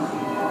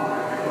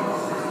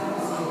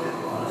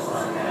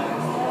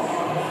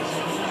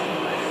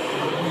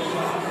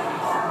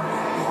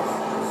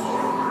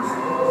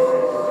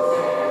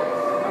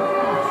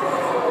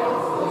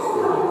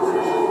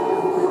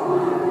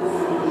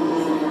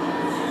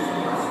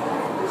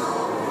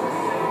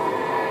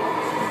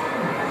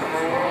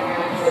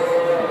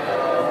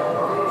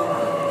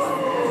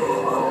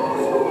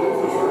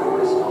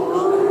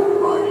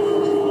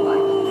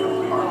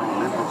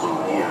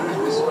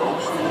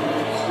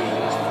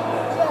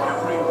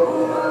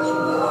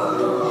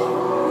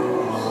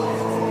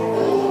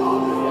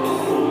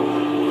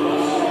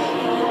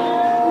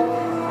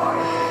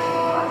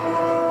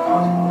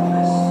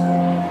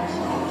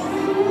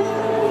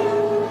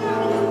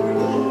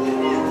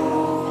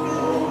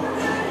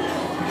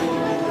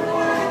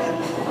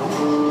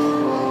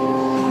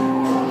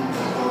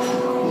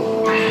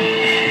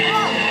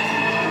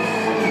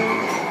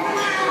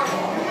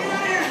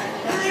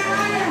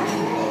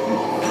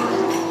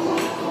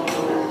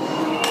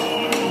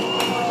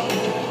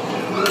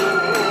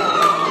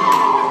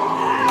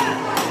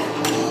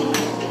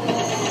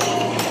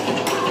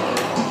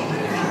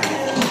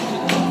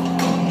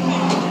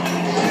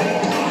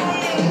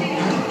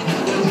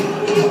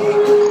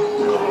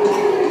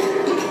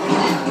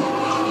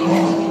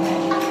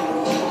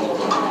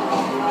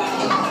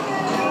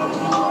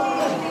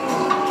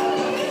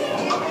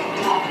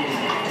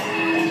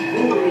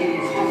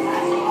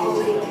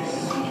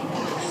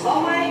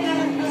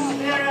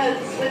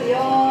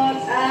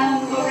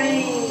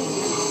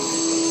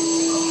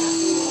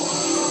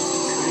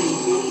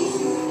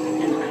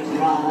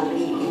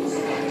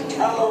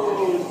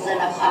 toads and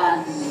a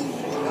pun.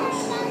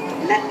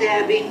 Let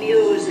there be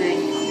music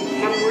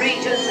from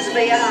regions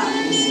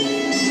beyond.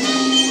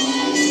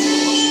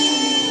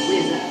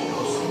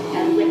 Wizards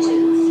and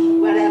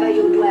witches, wherever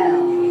you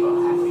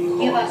dwell,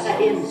 give us a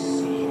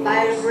hint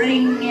by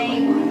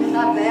ringing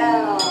a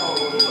bell.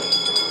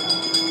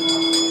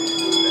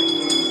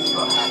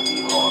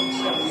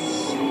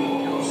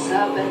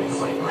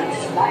 Serpents and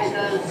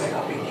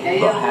spiders,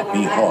 The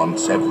happy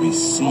haunts have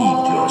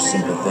received your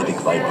sympathetic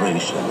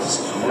vibrations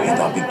and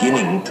are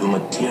beginning to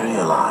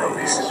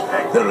materialize.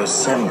 They're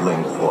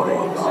assembling for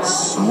a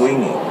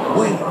swinging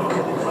wake.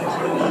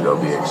 And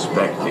they'll be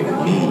expecting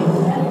me.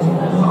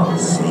 I'll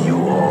see you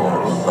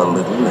all a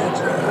little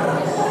later.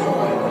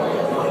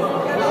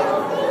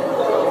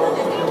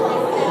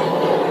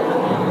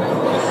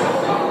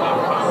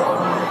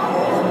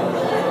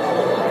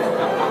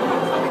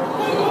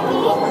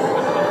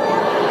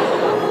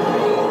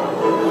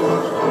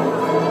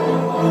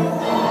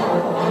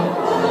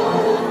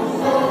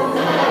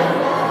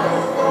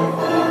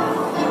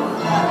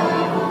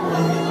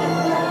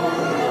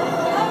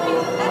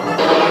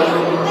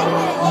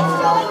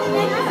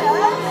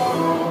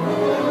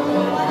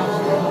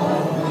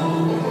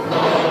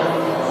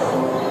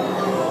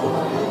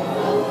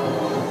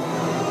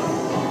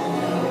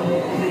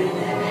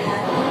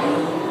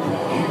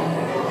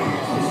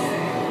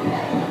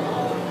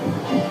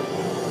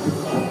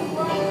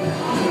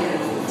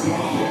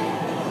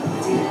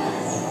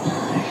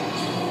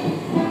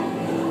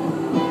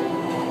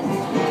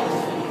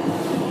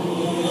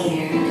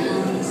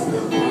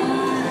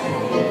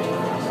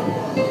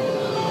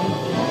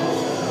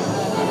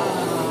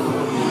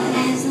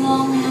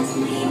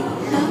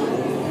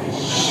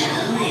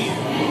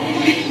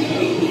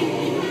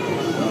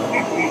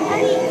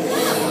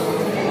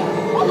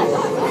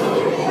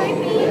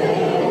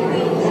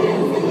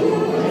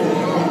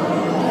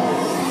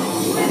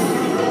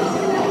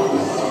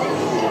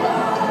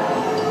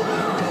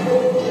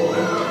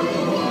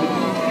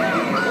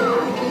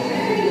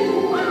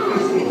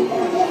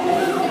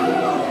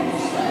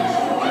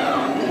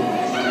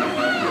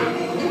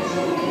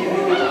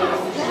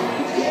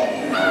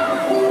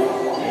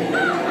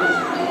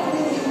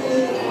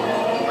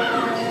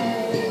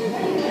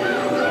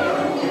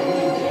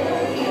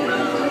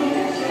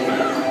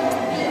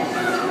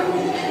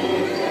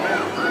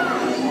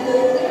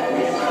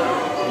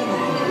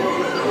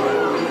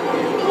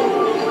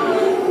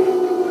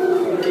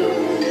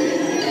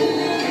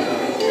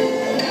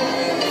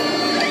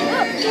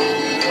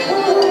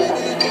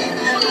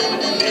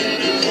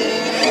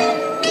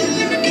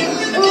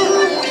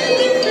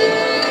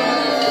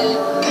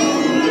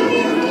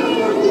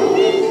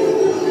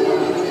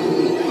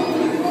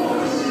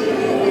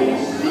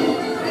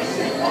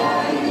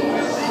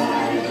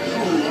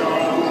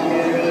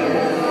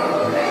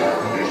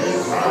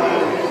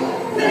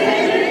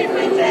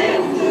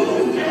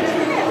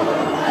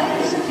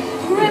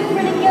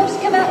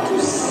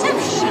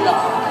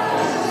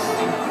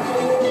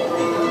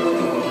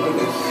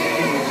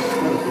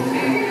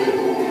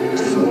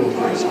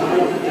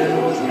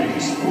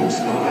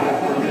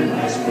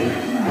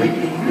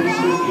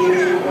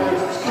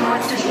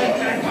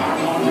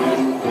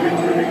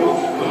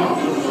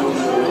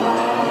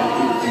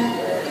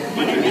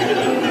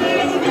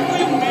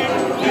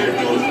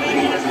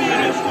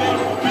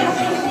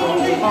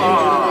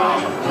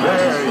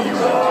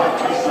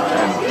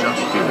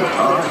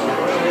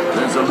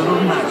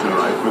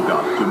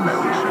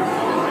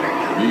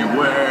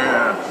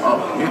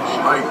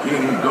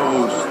 striking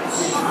ghosts.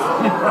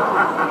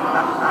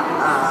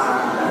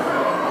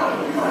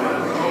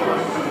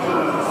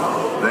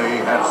 They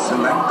have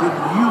selected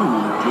you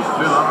to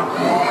fill our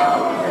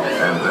portion,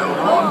 and they'll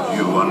haunt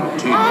you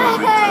until you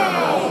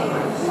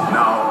return.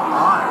 Now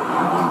I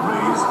will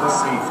raise the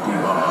safety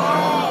bar,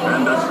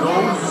 and a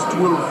ghost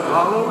will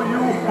follow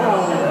you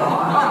home.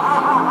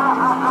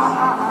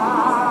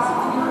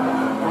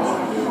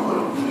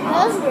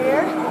 That was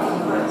weird.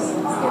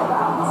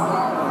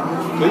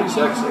 Please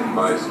exit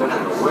by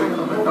stepping away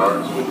from the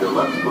guards with your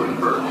left foot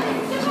first.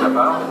 Step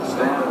out and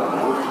stand on the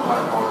wooden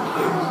platform,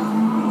 please.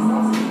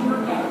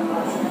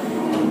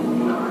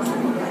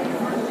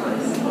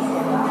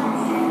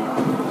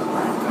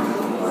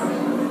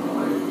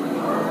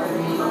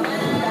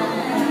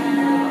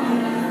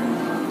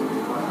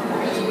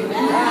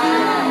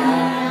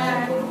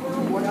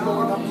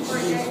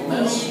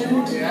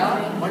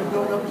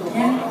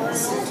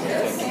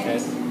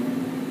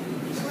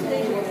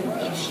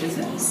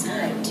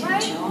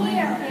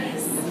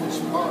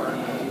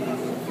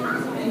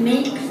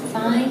 Make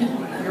final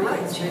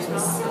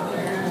arrangements.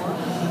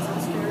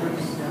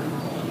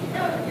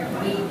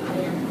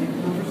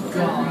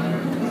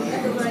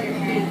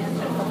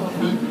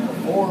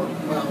 Or,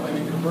 well, when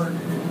you convert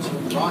it into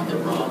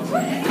rocket rods,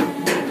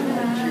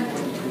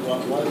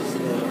 what was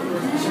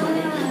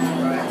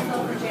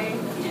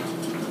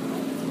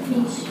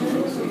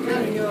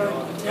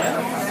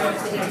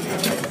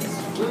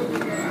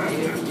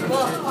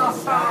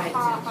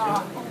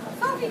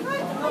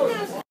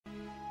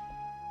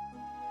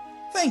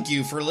Thank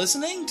you for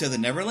listening to the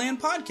Neverland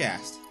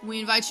Podcast. We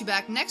invite you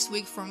back next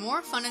week for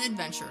more fun and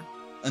adventure.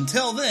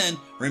 Until then,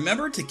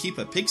 remember to keep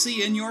a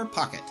pixie in your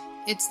pocket.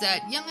 It's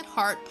that young at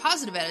heart,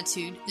 positive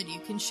attitude that you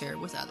can share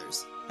with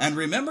others. And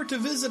remember to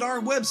visit our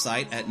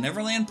website at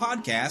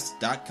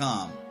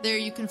neverlandpodcast.com. There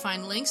you can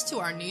find links to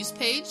our news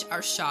page,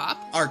 our shop,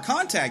 our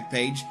contact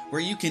page,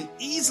 where you can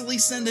easily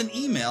send an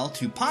email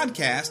to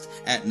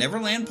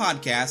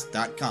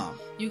podcast@neverlandpodcast.com.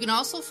 You can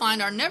also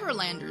find our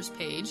Neverlanders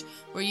page,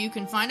 where you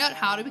can find out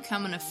how to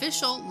become an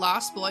official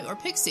Lost Boy or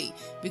Pixie,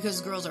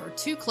 because girls are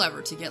too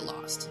clever to get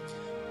lost.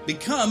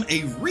 Become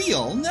a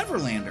real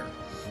Neverlander.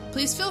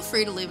 Please feel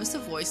free to leave us a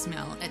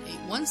voicemail at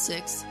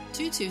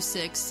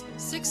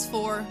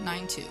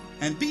 816-226-6492.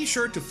 And be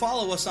sure to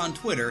follow us on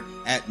Twitter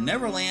at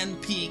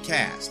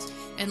NeverlandPcast.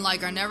 And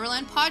like our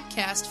Neverland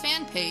Podcast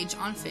fan page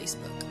on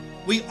Facebook.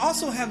 We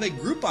also have a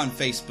group on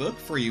Facebook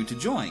for you to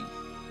join.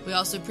 We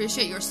also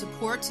appreciate your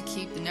support to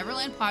keep the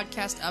Neverland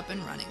Podcast up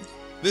and running.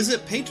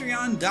 Visit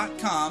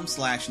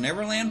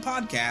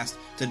patreon.com/NeverlandPodcast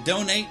to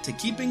donate to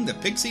keeping the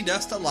pixie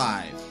dust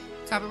alive.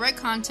 Copyright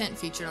content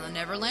featured on the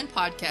Neverland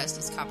Podcast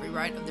is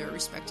copyright of their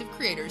respective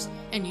creators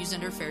and used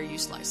under fair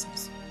use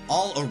license.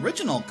 All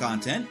original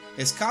content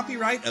is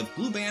copyright of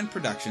Blue Band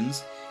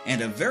Productions,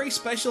 and a very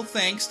special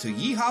thanks to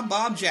Yeehaw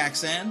Bob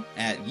Jackson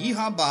at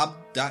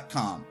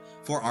yeehawbob.com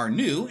for our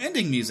new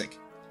ending music.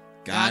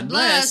 God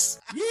bless!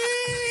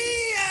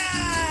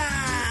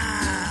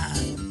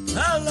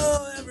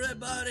 Hello,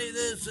 everybody.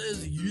 This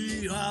is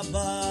Yeehaw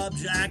Bob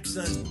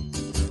Jackson.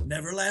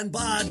 Neverland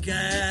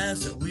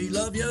Podcast, we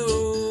love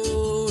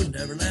you.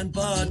 Neverland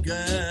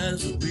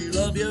Podcast, we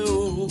love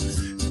you.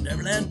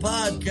 Neverland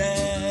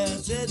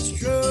Podcast, it's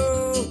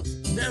true.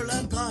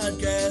 Neverland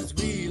Podcast,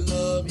 we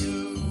love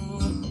you.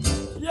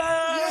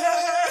 Yeah!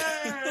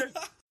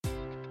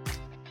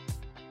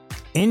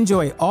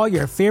 Enjoy all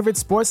your favorite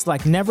sports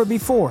like never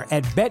before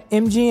at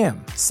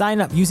BetMGM.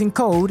 Sign up using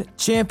code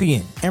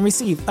CHAMPION and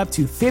receive up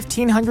to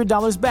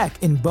 $1,500 back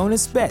in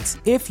bonus bets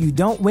if you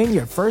don't win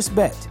your first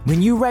bet. When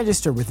you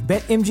register with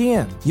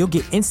BetMGM, you'll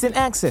get instant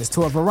access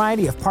to a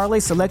variety of parlay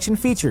selection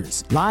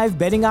features, live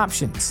betting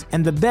options,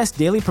 and the best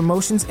daily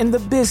promotions in the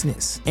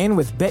business. And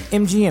with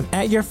BetMGM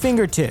at your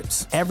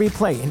fingertips, every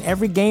play and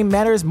every game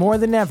matters more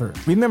than ever.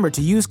 Remember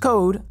to use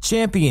code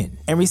CHAMPION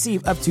and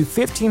receive up to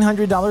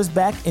 $1,500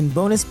 back in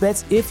bonus bets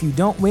if you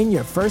don't win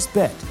your first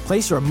bet.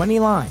 Place your money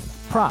line,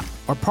 prop,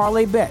 or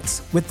parlay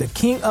bets with the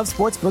king of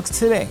sportsbooks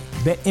today.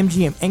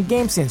 BetMGM and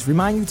GameSense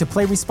remind you to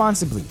play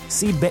responsibly.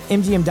 See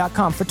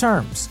BetMGM.com for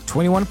terms.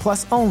 21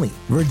 plus only.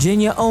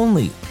 Virginia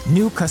only.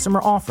 New customer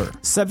offer.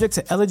 Subject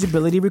to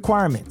eligibility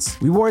requirements.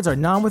 Rewards are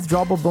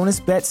non-withdrawable bonus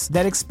bets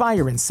that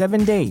expire in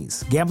 7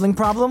 days. Gambling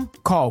problem?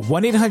 Call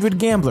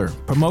 1-800-GAMBLER.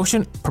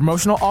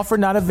 Promotional offer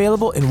not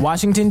available in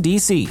Washington,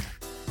 D.C.